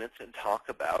couple of minutes and talk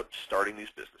about starting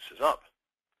these businesses up.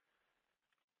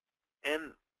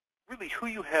 And really, who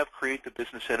you have create the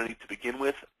business entity to begin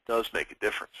with does make a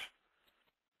difference,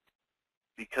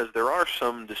 because there are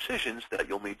some decisions that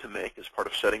you'll need to make as part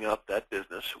of setting up that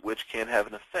business which can have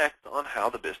an effect on how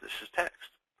the business is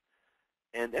taxed.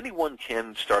 And anyone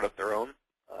can start up their own.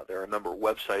 There are a number of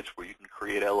websites where you can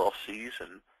create LLCs,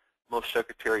 and most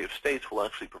Secretary of States will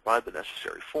actually provide the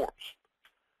necessary forms.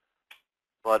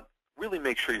 But really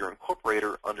make sure your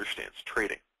incorporator understands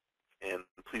trading. And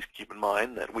please keep in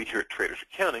mind that we here at Traders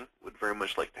Accounting would very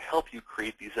much like to help you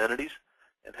create these entities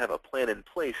and have a plan in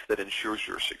place that ensures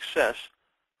your success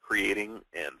creating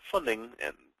and funding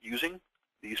and using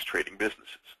these trading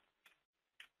businesses.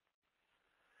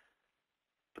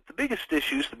 But the biggest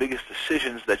issues, the biggest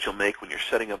decisions that you'll make when you're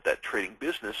setting up that trading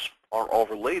business are all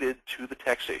related to the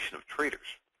taxation of traders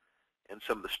and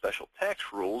some of the special tax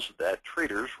rules that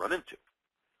traders run into.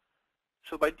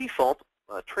 So by default,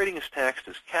 trading is taxed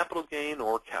as capital gain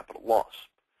or capital loss.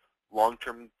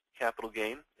 Long-term capital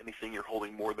gain, anything you're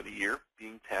holding more than a year,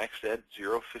 being taxed at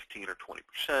 0, 15, or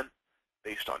 20%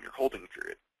 based on your holding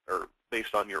period, or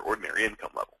based on your ordinary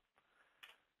income level.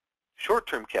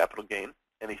 Short-term capital gain,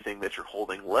 anything that you're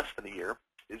holding less than a year,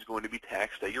 is going to be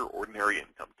taxed at your ordinary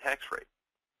income tax rate.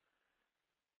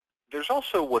 There's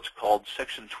also what's called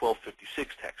Section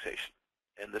 1256 taxation,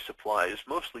 and this applies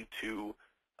mostly to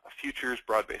futures,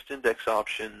 broad-based index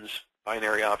options,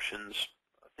 binary options,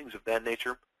 things of that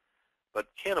nature, but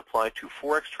can apply to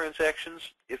Forex transactions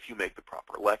if you make the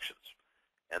proper elections.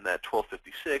 And that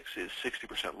 1256 is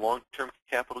 60% long-term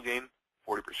capital gain,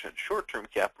 40% short-term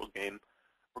capital gain,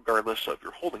 regardless of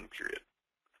your holding period.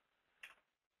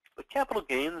 But capital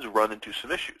gains run into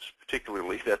some issues,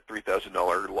 particularly that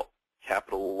 $3,000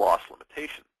 capital loss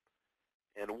limitation.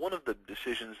 And one of the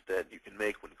decisions that you can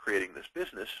make when creating this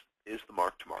business is the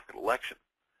mark-to-market election,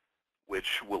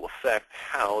 which will affect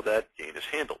how that gain is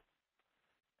handled.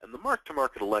 And the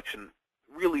mark-to-market election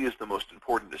really is the most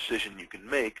important decision you can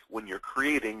make when you're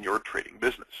creating your trading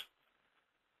business,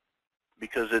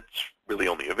 because it's really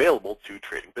only available to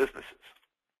trading businesses.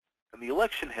 And the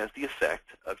election has the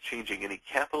effect of changing any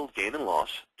capital gain and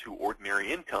loss to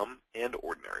ordinary income and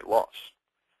ordinary loss.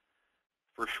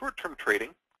 For short-term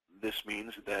trading, this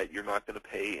means that you're not going to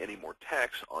pay any more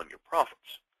tax on your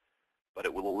profits, but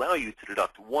it will allow you to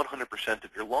deduct 100%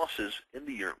 of your losses in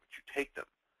the year in which you take them,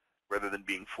 rather than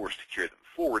being forced to carry them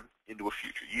forward into a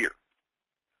future year.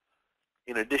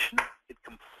 In addition, it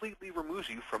completely removes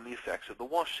you from the effects of the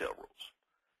wash sale rules.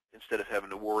 Instead of having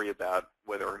to worry about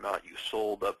whether or not you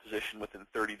sold a position within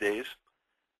 30 days,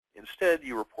 instead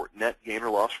you report net gain or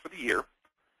loss for the year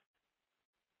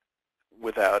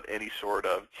without any sort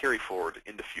of carry forward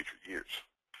into future years.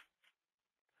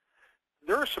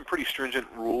 There are some pretty stringent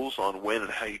rules on when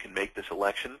and how you can make this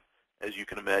election, as you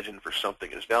can imagine, for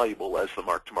something as valuable as the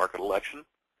mark-to-market election.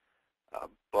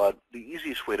 But the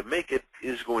easiest way to make it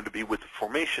is going to be with the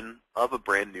formation of a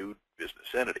brand new business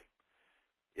entity.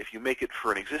 If you make it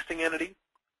for an existing entity,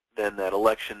 then that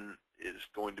election is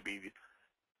going to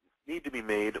need to be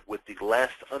made with the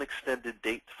last unextended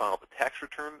date to file the tax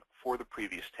return for the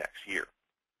previous tax year.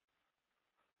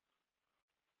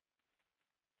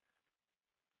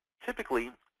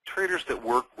 Typically, traders that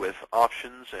work with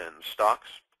options and stocks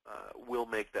will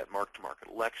make that mark-to-market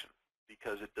election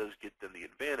because it does get them the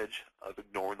advantage of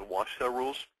ignoring the wash sale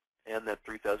rules and that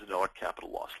 $3,000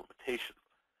 capital loss limitation.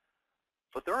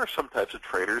 But there are some types of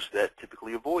traders that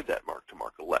typically avoid that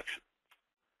mark-to-market election.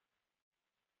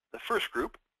 The first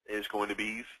group is going to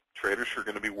be traders who are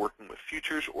going to be working with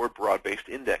futures or broad-based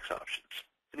index options,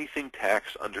 anything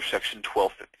taxed under Section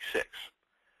 1256.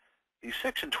 These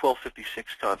Section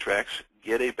 1256 contracts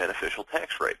get a beneficial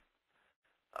tax rate.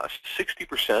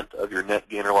 60% of your net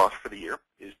gain or loss for the year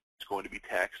is going to be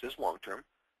taxed as long-term,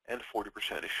 and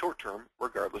 40% is short-term,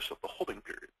 regardless of the holding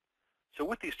period. So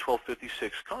with these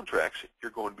 1256 contracts,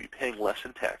 you're going to be paying less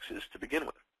in taxes to begin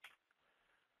with.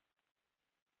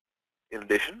 In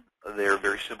addition, they're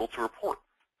very simple to report.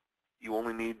 You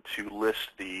only need to list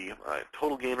the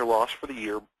total gain or loss for the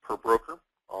year per broker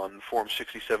on Form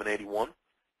 6781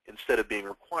 instead of being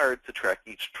required to track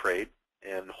each trade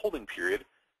and holding period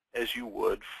as you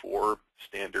would for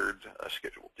standard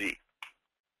Schedule D.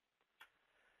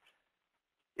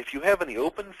 If you have any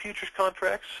open futures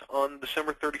contracts on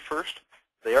December 31st,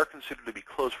 they are considered to be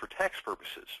closed for tax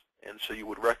purposes, and so you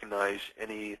would recognize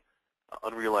any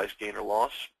unrealized gain or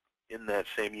loss in that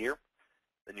same year.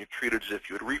 Then you're treated as if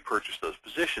you had repurchased those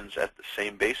positions at the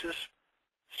same basis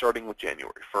starting with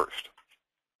January 1st.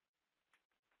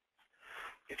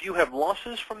 If you have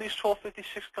losses from these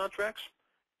 1256 contracts,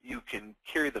 you can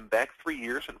carry them back 3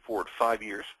 years and forward 5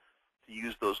 years to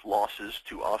use those losses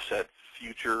to offset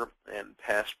future and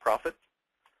past profit.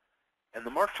 And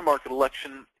the mark-to-market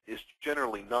election is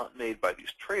generally not made by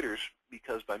these traders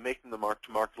because by making the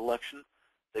mark-to-market election,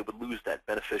 they would lose that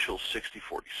beneficial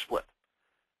 60-40 split.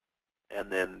 And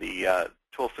then the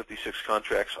 1256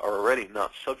 contracts are already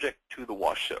not subject to the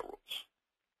wash sale rules.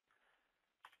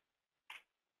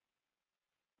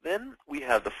 Then we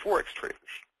have the Forex traders.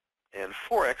 And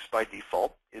Forex, by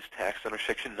default, is taxed under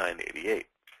Section 988,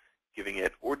 giving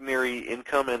it ordinary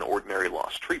income and ordinary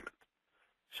loss treatment.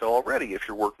 So already, if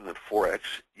you're working with Forex,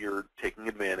 you're taking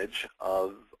advantage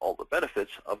of all the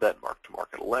benefits of that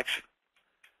mark-to-market election.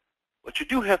 But you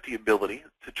do have the ability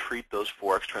to treat those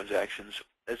Forex transactions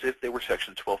as if they were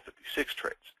Section 1256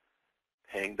 trades,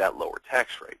 paying that lower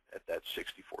tax rate at that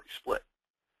 60-40 split.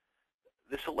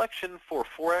 This election for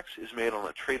Forex is made on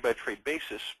a trade-by-trade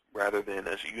basis rather than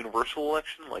as a universal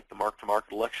election like the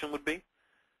mark-to-market election would be,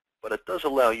 but it does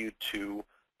allow you to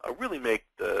really make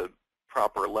the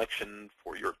proper election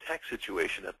for your tax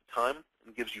situation at the time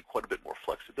and gives you quite a bit more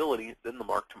flexibility than the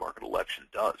mark-to-market election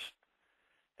does.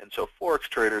 And so Forex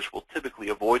traders will typically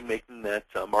avoid making that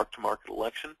mark-to-market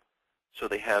election, so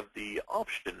they have the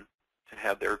option to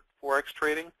have their Forex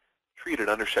trading treated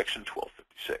under Section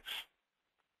 1256.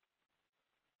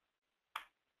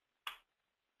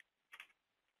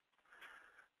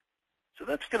 So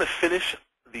that's going to finish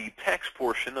the tax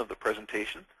portion of the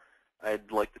presentation.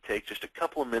 I'd like to take just a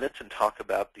couple of minutes and talk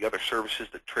about the other services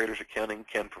that Traders Accounting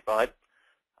can provide,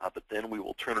 but then we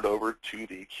will turn it over to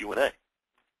the Q&A.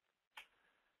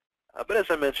 But as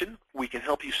I mentioned, we can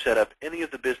help you set up any of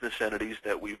the business entities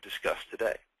that we've discussed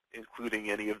today,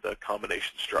 including any of the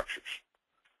combination structures.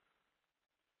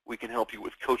 We can help you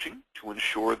with coaching to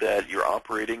ensure that you're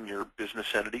operating your business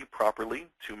entity properly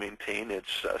to maintain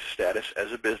its status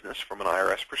as a business from an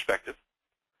IRS perspective.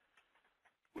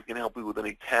 We can help you with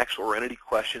any tax or entity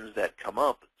questions that come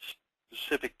up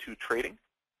specific to trading.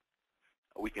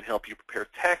 We can help you prepare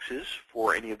taxes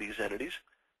for any of these entities,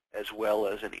 as well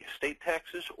as any estate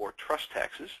taxes or trust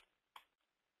taxes.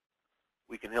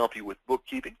 We can help you with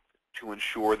bookkeeping to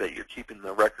ensure that you're keeping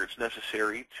the records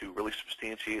necessary to really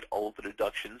substantiate all of the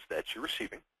deductions that you're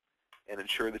receiving and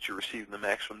ensure that you're receiving the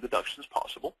maximum deductions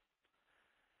possible.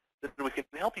 Then we can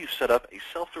help you set up a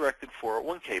self-directed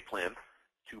 401k plan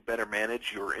to better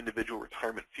manage your individual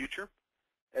retirement future,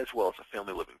 as well as a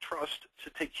family living trust to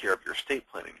take care of your estate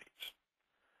planning needs.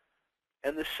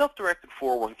 And this self-directed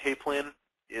 401k plan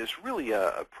is really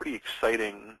a pretty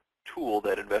exciting tool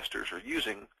that investors are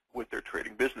using with their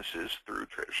trading businesses through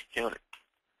Traders Accounting.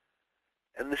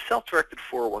 And the self-directed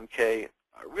 401k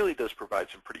really does provide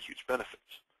some pretty huge benefits.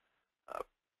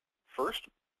 First,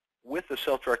 with the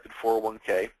self-directed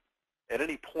 401k, at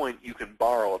any point you can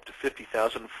borrow up to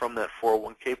 $50,000 from that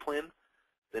 401k plan,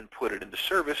 then put it into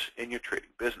service in your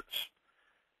trading business.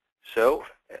 So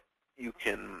you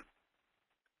can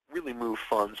really move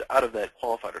funds out of that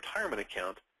qualified retirement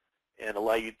account and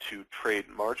allow you to trade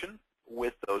margin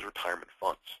with those retirement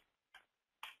funds.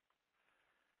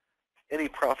 Any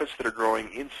profits that are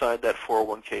growing inside that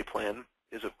 401k plan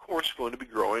is of course going to be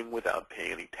growing without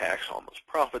paying any tax on those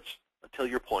profits until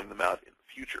you're pulling them out in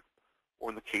the future. Or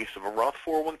in the case of a Roth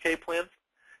 401k plan,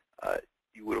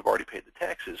 you would have already paid the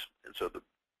taxes, and so the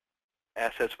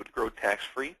assets would grow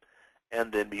tax-free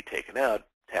and then be taken out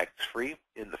tax-free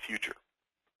in the future.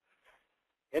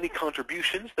 Any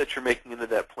contributions that you're making into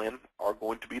that plan are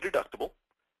going to be deductible,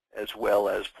 as well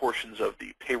as portions of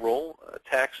the payroll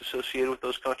tax associated with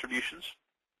those contributions.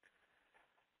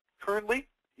 Currently,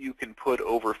 you can put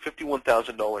over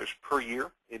 $51,000 per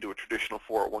year into a traditional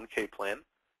 401k plan,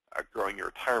 growing your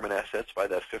retirement assets by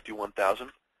that $51,000,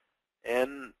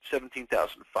 and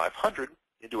 $17,500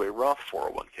 into a Roth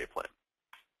 401k plan.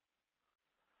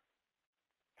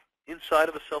 Inside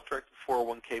of a self-directed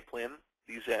 401k plan,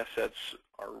 these assets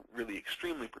are really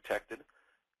extremely protected,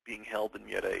 being held in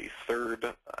yet a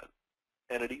third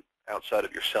entity outside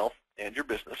of yourself and your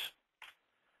business.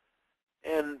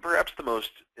 And perhaps the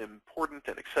most important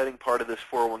and exciting part of this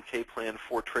 401k plan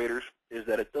for traders is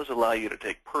that it does allow you to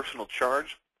take personal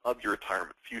charge of your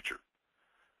retirement future,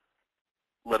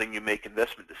 letting you make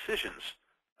investment decisions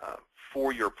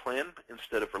for your plan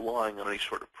instead of relying on any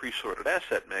sort of pre-sorted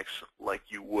asset mix like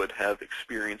you would have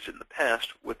experienced in the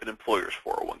past with an employer's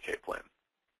 401k plan.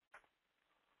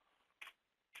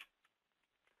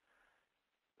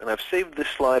 And I've saved this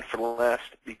slide for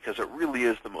last because it really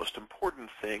is the most important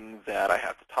thing that I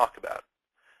have to talk about.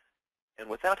 And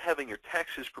without having your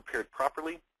taxes prepared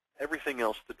properly, everything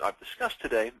else that I've discussed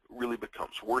today really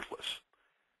becomes worthless.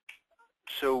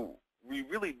 So we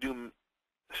really do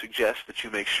suggest that you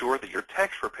make sure that your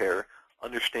tax preparer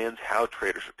understands how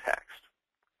traders are taxed.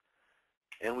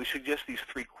 And we suggest these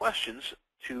 3 questions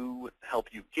to help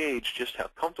you gauge just how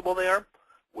comfortable they are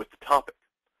with the topic.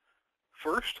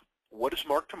 First, what is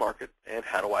mark-to-market and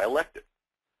how do I elect it?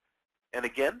 And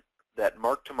again, that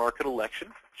mark-to-market election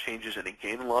changes any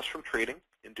gain and loss from trading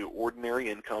into ordinary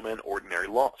income and ordinary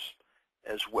loss,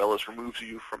 as well as removes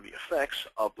you from the effects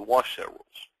of the wash sale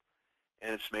rules.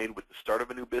 And it's made with the start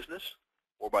of a new business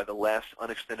or by the last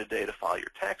unextended day to file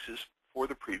your taxes for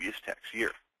the previous tax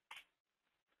year.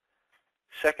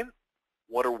 Second,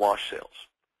 what are wash sales?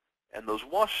 And those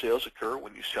wash sales occur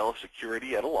when you sell a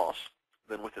security at a loss,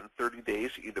 then within 30 days,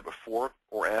 either before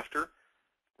or after,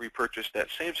 repurchase that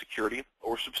same security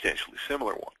or substantially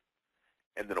similar one.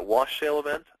 And in a wash sale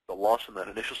event, the loss in that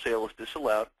initial sale is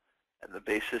disallowed, and the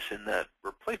basis in that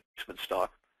replacement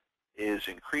stock is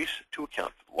increased to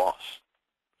account for the loss.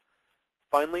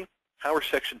 Finally, how are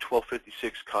Section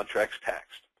 1256 contracts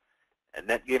taxed? And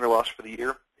net gain or loss for the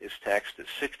year is taxed at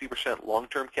 60%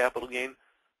 long-term capital gain,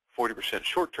 40%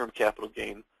 short-term capital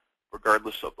gain,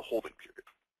 regardless of the holding period.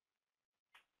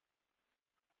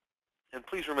 And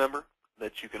please remember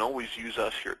that you can always use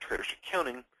us here at Traders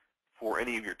Accounting for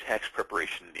any of your tax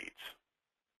preparation needs.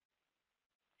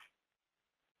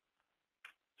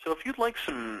 So if you'd like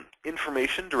some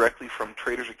information directly from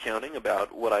Traders Accounting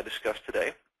about what I discussed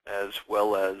today, as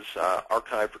well as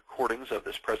archived recordings of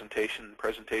this presentation and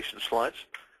presentation slides,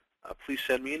 please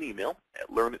send me an email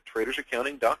at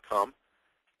learn@tradersaccounting.com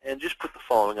and just put the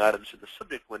following items in the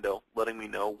subject window, letting me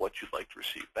know what you'd like to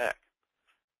receive back.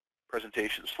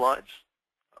 Presentation slides,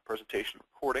 presentation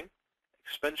recording,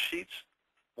 expense sheets,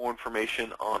 more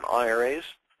information on IRAs,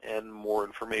 and more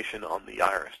information on the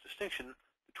IRS distinction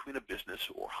between a business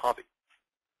or hobby.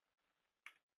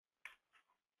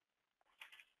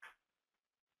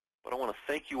 But I want to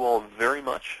thank you all very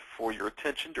much for your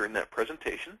attention during that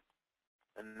presentation.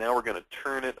 And now we're going to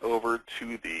turn it over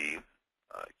to the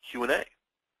Q&A.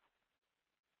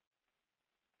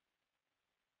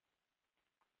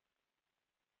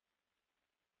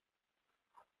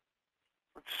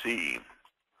 Let's see.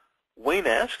 Wayne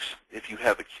asks, if you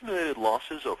have accumulated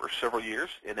losses over several years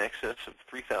in excess of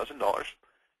 $3,000,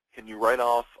 can you write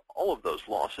off all of those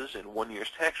losses in 1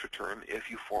 year's tax return if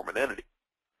you form an entity?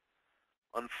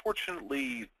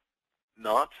 Unfortunately,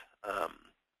 not.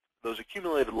 Those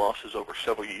accumulated losses over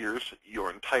several years, your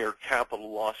entire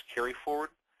capital loss carry forward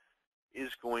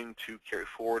is going to carry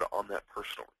forward on that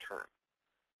personal return.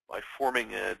 By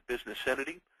forming a business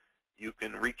entity, you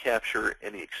can recapture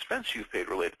any expense you've paid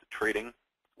related to trading,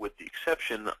 with the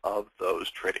exception of those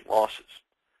trading losses.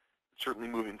 Certainly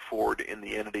moving forward in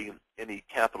the entity, any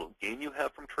capital gain you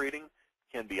have from trading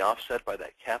can be offset by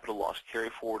that capital loss carry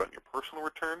forward on your personal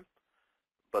return,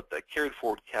 but the carried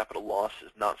forward capital loss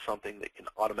is not something that can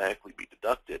automatically be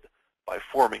deducted by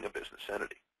forming a business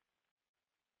entity.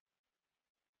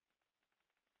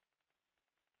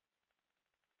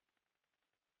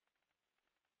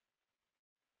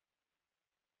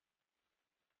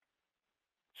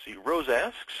 See, Rose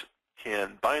asks,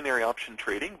 Can binary option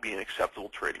trading be an acceptable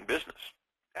trading business?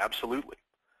 Absolutely.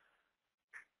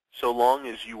 So long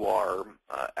as you are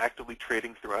actively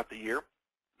trading throughout the year,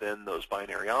 then those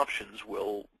binary options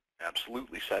will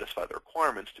absolutely satisfy the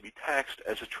requirements to be taxed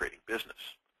as a trading business.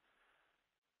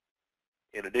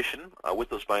 In addition, with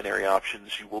those binary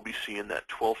options, you will be seeing that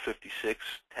 1256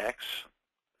 tax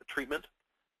treatment,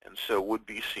 and so would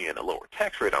be seeing a lower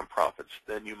tax rate on profits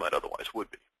than you might otherwise would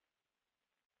be.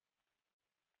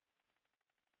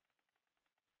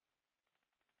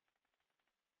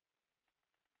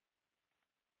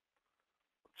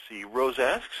 Let's see, Rose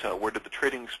asks, where did the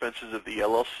trading expenses of the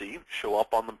LLC show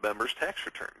up on the member's tax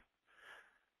return?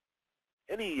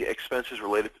 Any expenses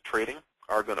related to trading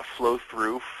are going to flow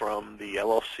through from the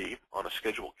LLC on a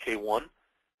Schedule K-1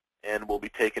 and will be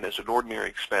taken as an ordinary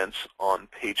expense on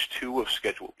page 2 of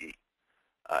Schedule E.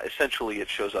 Essentially, it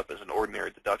shows up as an ordinary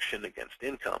deduction against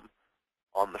income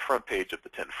on the front page of the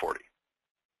 1040.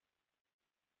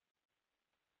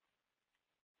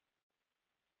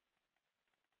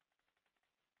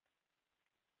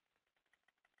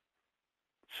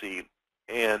 Let's see,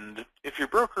 and if your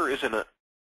broker isn't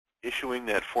issuing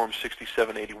that Form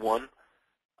 6781,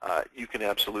 you can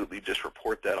absolutely just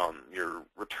report that on your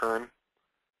return.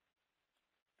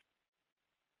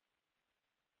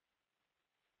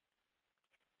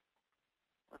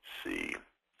 Let's see.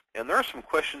 And there are some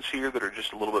questions here that are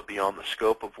just a little bit beyond the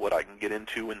scope of what I can get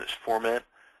into in this format.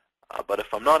 But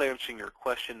if I'm not answering your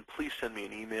question, please send me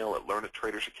an email at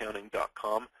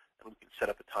learn@tradersaccounting.com, and we can set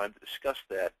up a time to discuss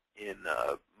that in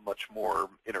a much more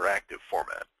interactive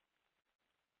format.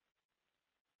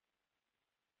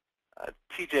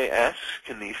 TJ asks,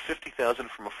 can the $50,000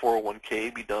 from a 401k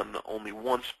be done only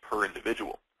once per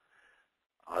individual?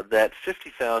 That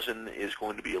 $50,000 is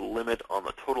going to be a limit on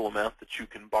the total amount that you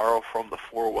can borrow from the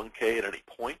 401k at any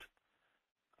point,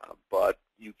 but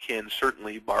you can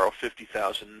certainly borrow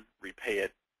 $50,000, repay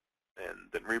it,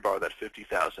 and then reborrow that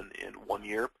 $50,000 in 1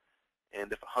 year.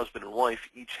 And if a husband and wife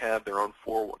each have their own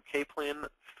 401k plan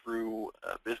through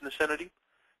a business entity,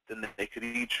 then they could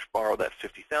each borrow that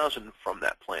 $50,000 from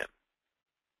that plan.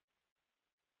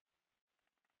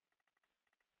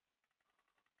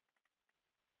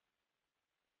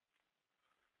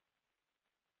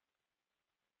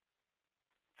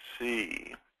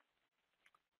 See.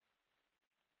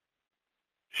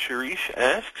 Sharish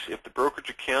asks, if the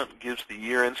brokerage account gives the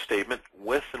year-end statement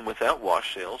with and without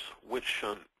wash sales, which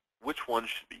one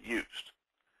should be used?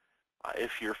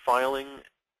 If you're filing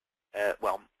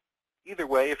well, either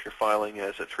way, if you're filing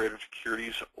as a trader of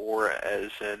securities or as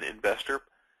an investor,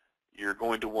 you're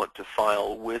going to want to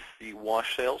file with the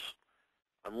wash sales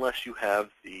unless you have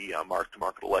the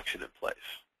mark-to-market election in place.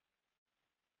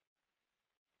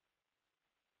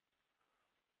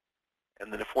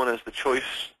 And then if one has the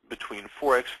choice between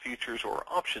Forex futures or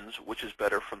options, which is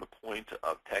better from the point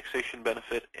of taxation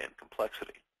benefit and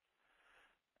complexity?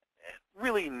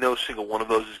 Really, no single one of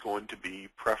those is going to be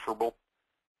preferable.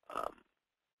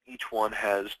 Each one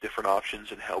has different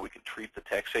options in how we can treat the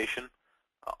taxation.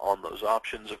 On those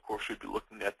options, of course, we'd be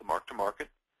looking at the mark-to-market.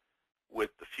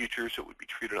 With the futures, it would be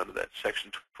treated under that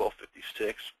Section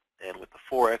 1256. And with the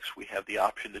Forex, we have the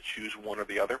option to choose one or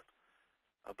the other.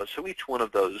 But so each one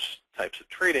of those types of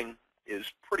trading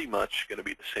is pretty much going to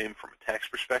be the same from a tax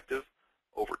perspective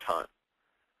over time.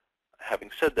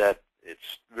 Having said that,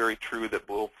 it's very true that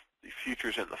both the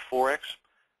futures and the Forex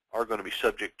are going to be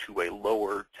subject to a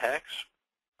lower tax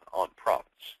on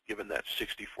profits, given that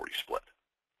 60-40 split.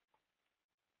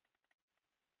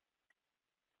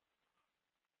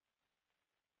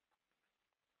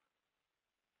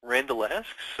 Randall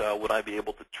asks, would I be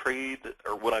able to trade,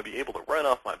 or would I be able to write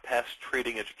off my past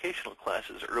trading educational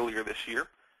classes earlier this year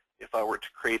if I were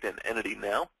to create an entity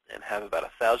now and have about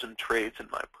 1,000 trades in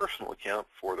my personal account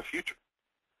for the future?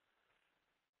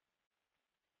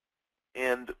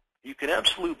 And you can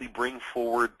absolutely bring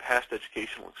forward past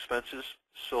educational expenses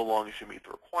so long as you meet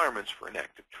the requirements for an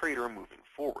active trader moving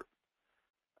forward.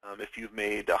 If you've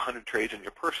made 100 trades in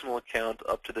your personal account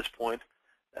up to this point,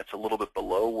 that's a little bit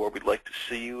below where we'd like to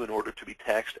see you in order to be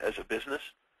taxed as a business.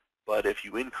 But if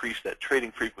you increase that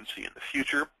trading frequency in the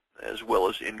future, as well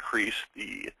as increase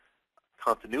the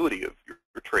continuity of your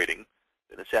trading,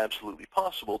 then it's absolutely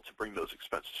possible to bring those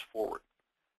expenses forward.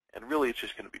 And really, it's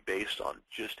just going to be based on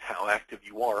just how active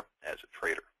you are as a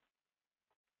trader.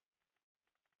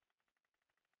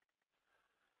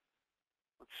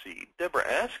 Let's see.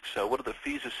 Deborah asks, what are the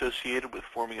fees associated with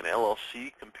forming an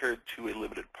LLC compared to a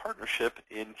limited partnership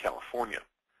in California?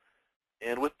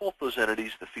 And with both those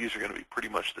entities, the fees are going to be pretty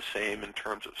much the same in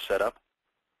terms of setup.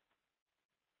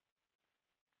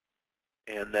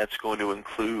 and that's going to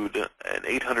include an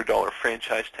 $800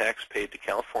 franchise tax paid to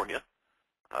California,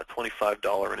 a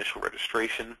 $25 initial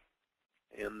registration,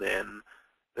 and then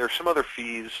there are some other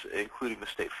fees, including the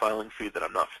state filing fee that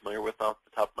I'm not familiar with off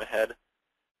the top of my head,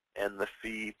 and the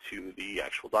fee to the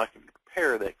actual document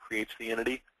preparer that creates the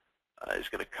entity is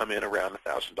going to come in around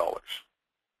 $1,000.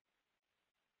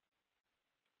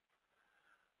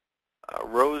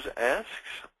 Rose asks,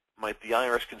 might the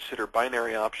IRS consider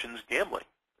binary options gambling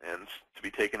and to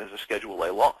be taken as a Schedule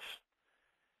A loss?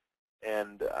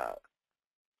 And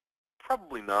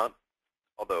probably not,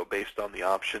 although based on the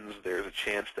options, there's a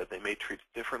chance that they may treat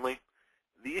it differently.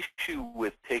 The issue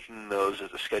with taking those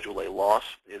as a Schedule A loss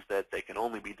is that they can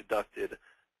only be deducted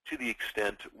to the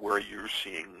extent where you're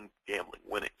seeing gambling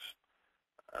winnings.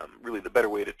 Really, the better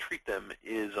way to treat them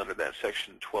is under that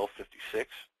Section 1256.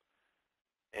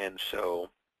 And so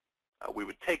we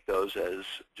would take those as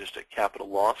just a capital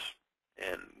loss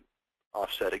and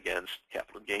offset against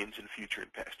capital gains in future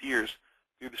and past years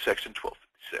through the Section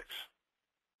 1256.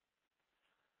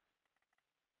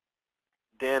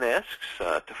 Dan asks,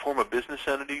 to form a business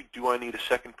entity, do I need a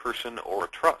second person or a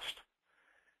trust?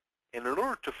 And in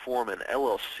order to form an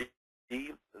LLC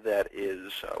that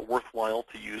is worthwhile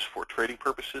to use for trading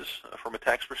purposes from a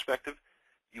tax perspective,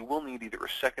 you will need either a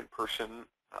second person,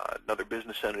 another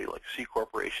business entity like a C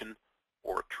corporation,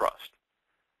 or a trust.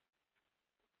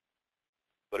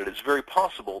 But it is very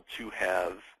possible to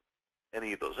have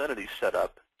any of those entities set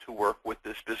up to work with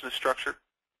this business structure.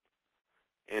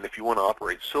 And if you want to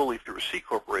operate solely through a C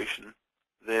corporation,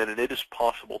 then it is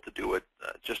possible to do it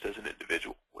just as an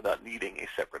individual without needing a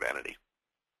separate entity.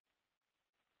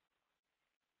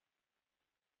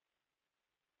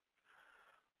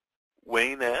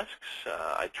 Wayne asks,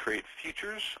 I trade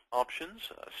futures, options,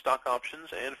 stock options,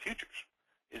 and futures.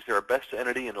 Is there a best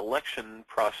entity and election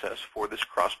process for this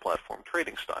cross-platform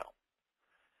trading style?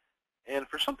 And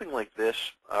for something like this,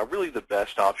 really the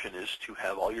best option is to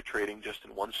have all your trading just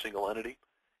in one single entity.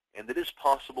 And it is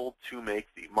possible to make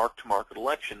the mark-to-market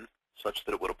election such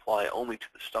that it would apply only to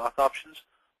the stock options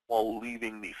while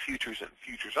leaving the futures and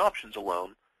futures options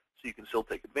alone, so you can still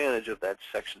take advantage of that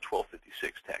Section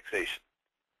 1256 taxation.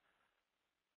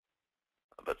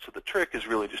 But so the trick is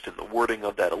really just in the wording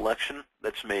of that election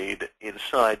that's made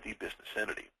inside the business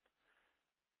entity.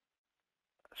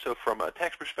 So from a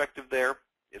tax perspective there,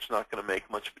 it's not going to make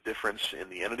much of a difference in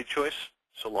the entity choice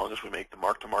so long as we make the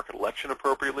mark-to-market election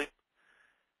appropriately.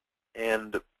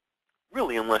 And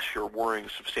really, unless you're worrying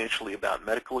substantially about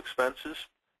medical expenses,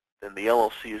 then the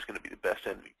LLC is going to be the best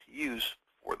entity to use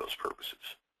for those purposes.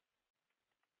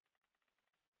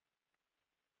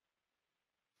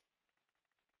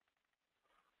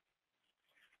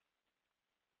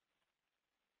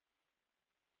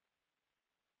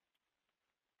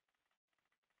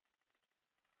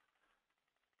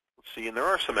 Let's see, and there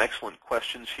are some excellent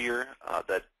questions here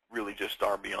that really just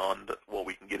are beyond what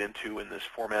we can get into in this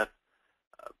format.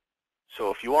 So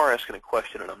if you are asking a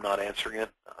question and I'm not answering it,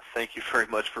 thank you very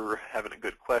much for having a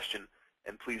good question,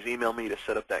 and please email me to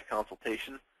set up that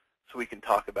consultation so we can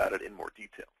talk about it in more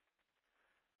detail.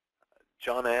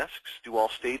 John asks, do all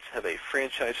states have a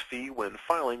franchise fee when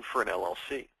filing for an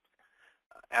LLC?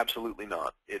 Absolutely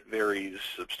not. It varies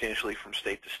substantially from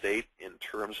state to state in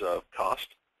terms of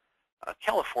cost.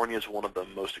 California is one of the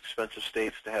most expensive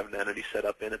states to have an entity set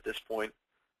up in at this point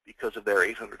because of their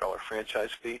 $800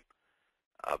 franchise fee.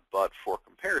 But for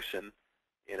comparison,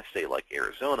 in a state like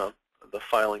Arizona, the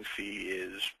filing fee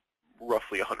is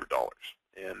roughly $100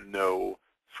 and no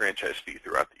franchise fee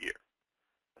throughout the year.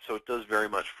 So it does vary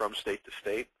much from state to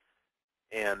state,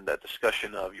 and that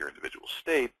discussion of your individual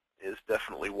state is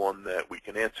definitely one that we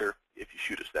can answer if you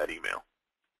shoot us that email.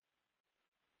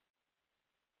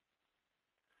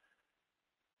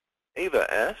 Ava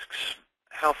asks,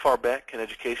 how far back can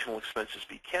educational expenses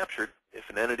be captured if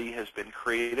an entity has been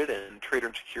created and trader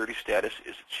and security status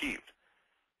is achieved?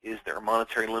 Is there a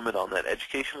monetary limit on that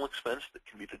educational expense that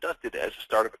can be deducted as a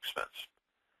startup expense?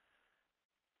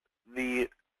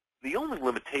 The only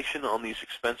limitation on these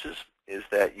expenses is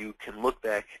that you can look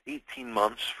back 18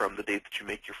 months from the date that you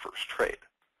make your first trade.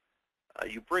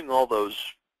 You bring all those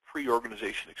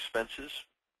pre-organization expenses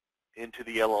into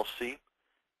the LLC,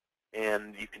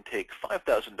 and you can take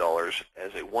 $5,000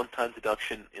 as a one-time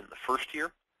deduction in the first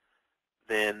year.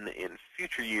 Then in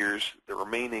future years, the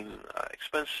remaining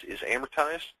expense is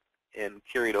amortized and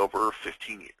carried over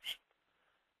 15 years.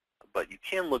 But you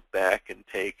can look back and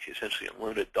take essentially a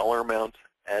limited dollar amount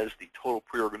as the total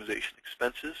pre-organization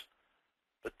expenses,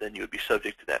 but then you would be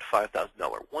subject to that $5,000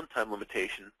 one-time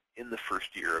limitation in the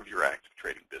first year of your active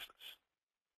trading business.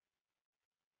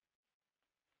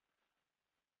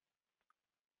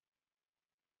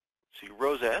 See,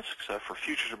 Rose asks, for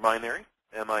futures or binary,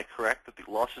 am I correct that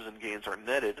the losses and gains are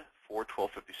netted for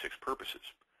 1256 purposes?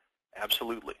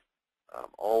 Absolutely.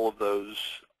 All the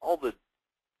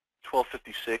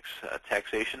 1256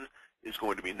 taxation is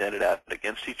going to be netted out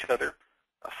against each other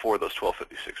for those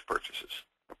 1256 purposes.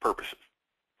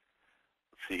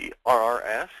 Let's see, RR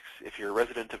asks, if you're a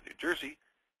resident of New Jersey,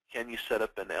 can you set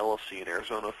up an LLC in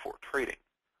Arizona for trading?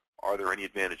 Are there any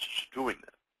advantages to doing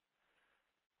that?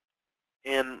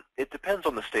 And it depends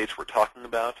on the states we're talking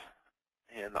about.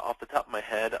 And off the top of my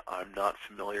head, I'm not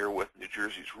familiar with New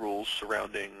Jersey's rules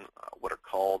surrounding what are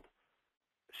called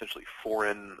essentially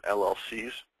foreign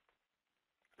LLCs.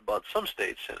 But some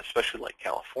states, and especially like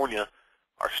California,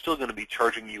 are still going to be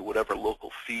charging you whatever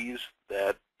local fees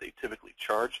that they typically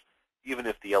charge, even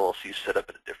if the LLC is set up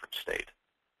in a different state.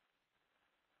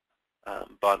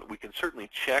 But we can certainly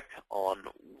check on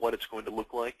what it's going to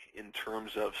look like in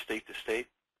terms of state to state.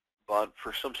 But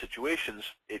for some situations,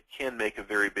 it can make a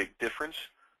very big difference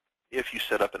if you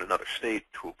set up in another state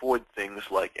to avoid things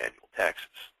like annual taxes.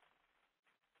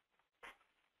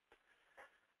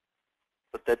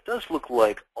 But that does look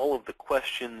like all of the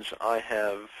questions I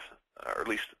have, or at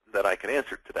least that I can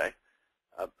answer today.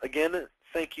 Again,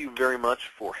 thank you very much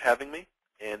for having me.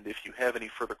 And if you have any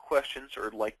further questions or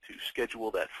would like to schedule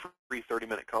that free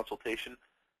 30-minute consultation,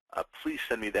 please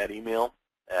send me that email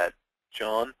at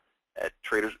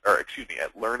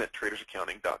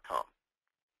learn@tradersaccounting.com.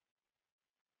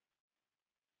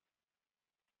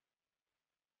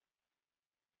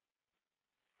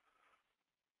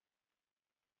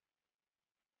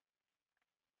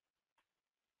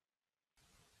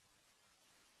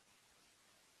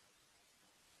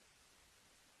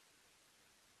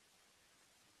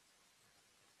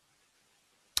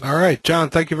 All right,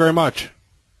 John, thank you very much.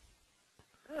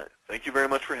 Thank you very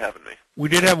much for having me. We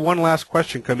did have one last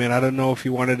question come in. I don't know if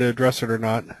you wanted to address it or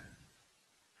not.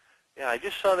 Yeah, I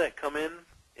just saw that come in,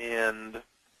 and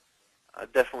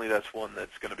definitely that's one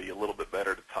that's going to be a little bit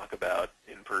better to talk about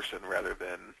in person rather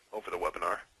than over the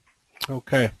webinar.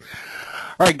 Okay.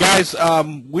 All right, guys,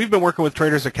 we've been working with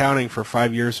Traders Accounting for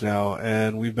 5 years now,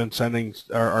 and we've been sending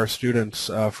our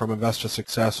students from Invest to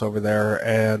Success over there,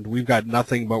 and we've got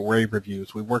nothing but rave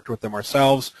reviews. We've worked with them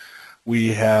ourselves.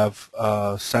 We have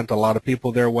sent a lot of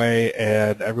people their way,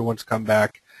 and everyone's come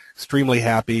back extremely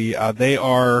happy. They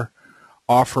are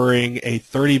offering a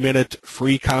 30-minute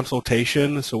free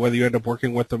consultation, so whether you end up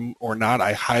working with them or not,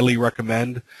 I highly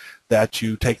recommend that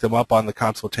you take them up on the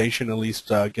consultation, at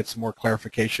least get some more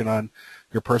clarification on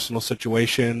your personal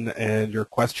situation and your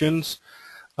questions.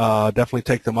 Definitely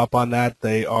take them up on that.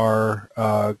 They are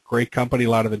a great company, a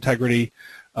lot of integrity.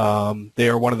 They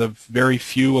are one of the very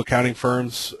few accounting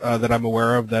firms that I'm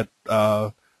aware of that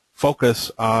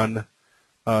focus on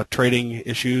trading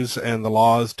issues and the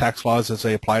laws, tax laws as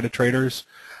they apply to traders.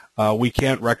 We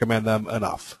can't recommend them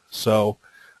enough. So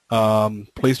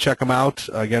please check them out.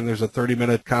 Again, there's a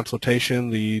 30-minute consultation.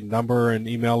 The number and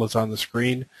email is on the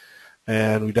screen,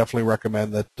 and we definitely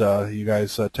recommend that you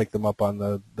guys take them up on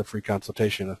the free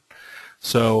consultation.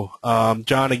 So,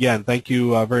 John, again, thank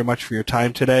you very much for your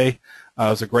time today. It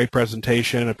was a great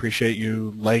presentation. I appreciate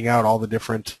you laying out all the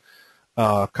different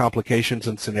complications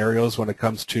and scenarios when it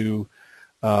comes to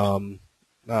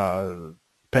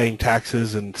paying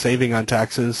taxes and saving on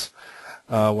taxes.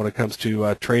 When it comes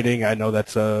to trading, I know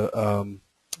that's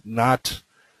not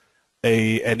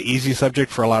an easy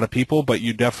subject for a lot of people, but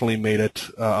you definitely made it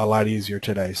a lot easier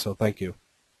today, so thank you.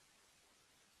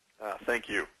 Thank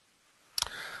you.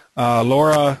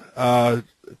 Laura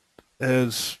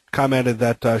has commented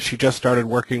that she just started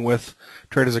working with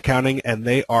Traders Accounting, and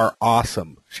they are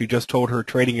awesome. She just told her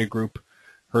trading group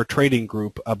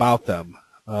about them.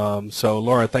 So,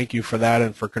 Laura, thank you for that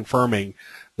and for confirming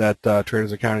that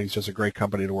Traders Accounting is just a great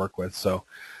company to work with. So,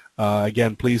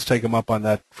 again, please take them up on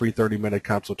that free 30-minute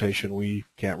consultation. We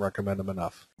can't recommend them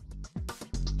enough.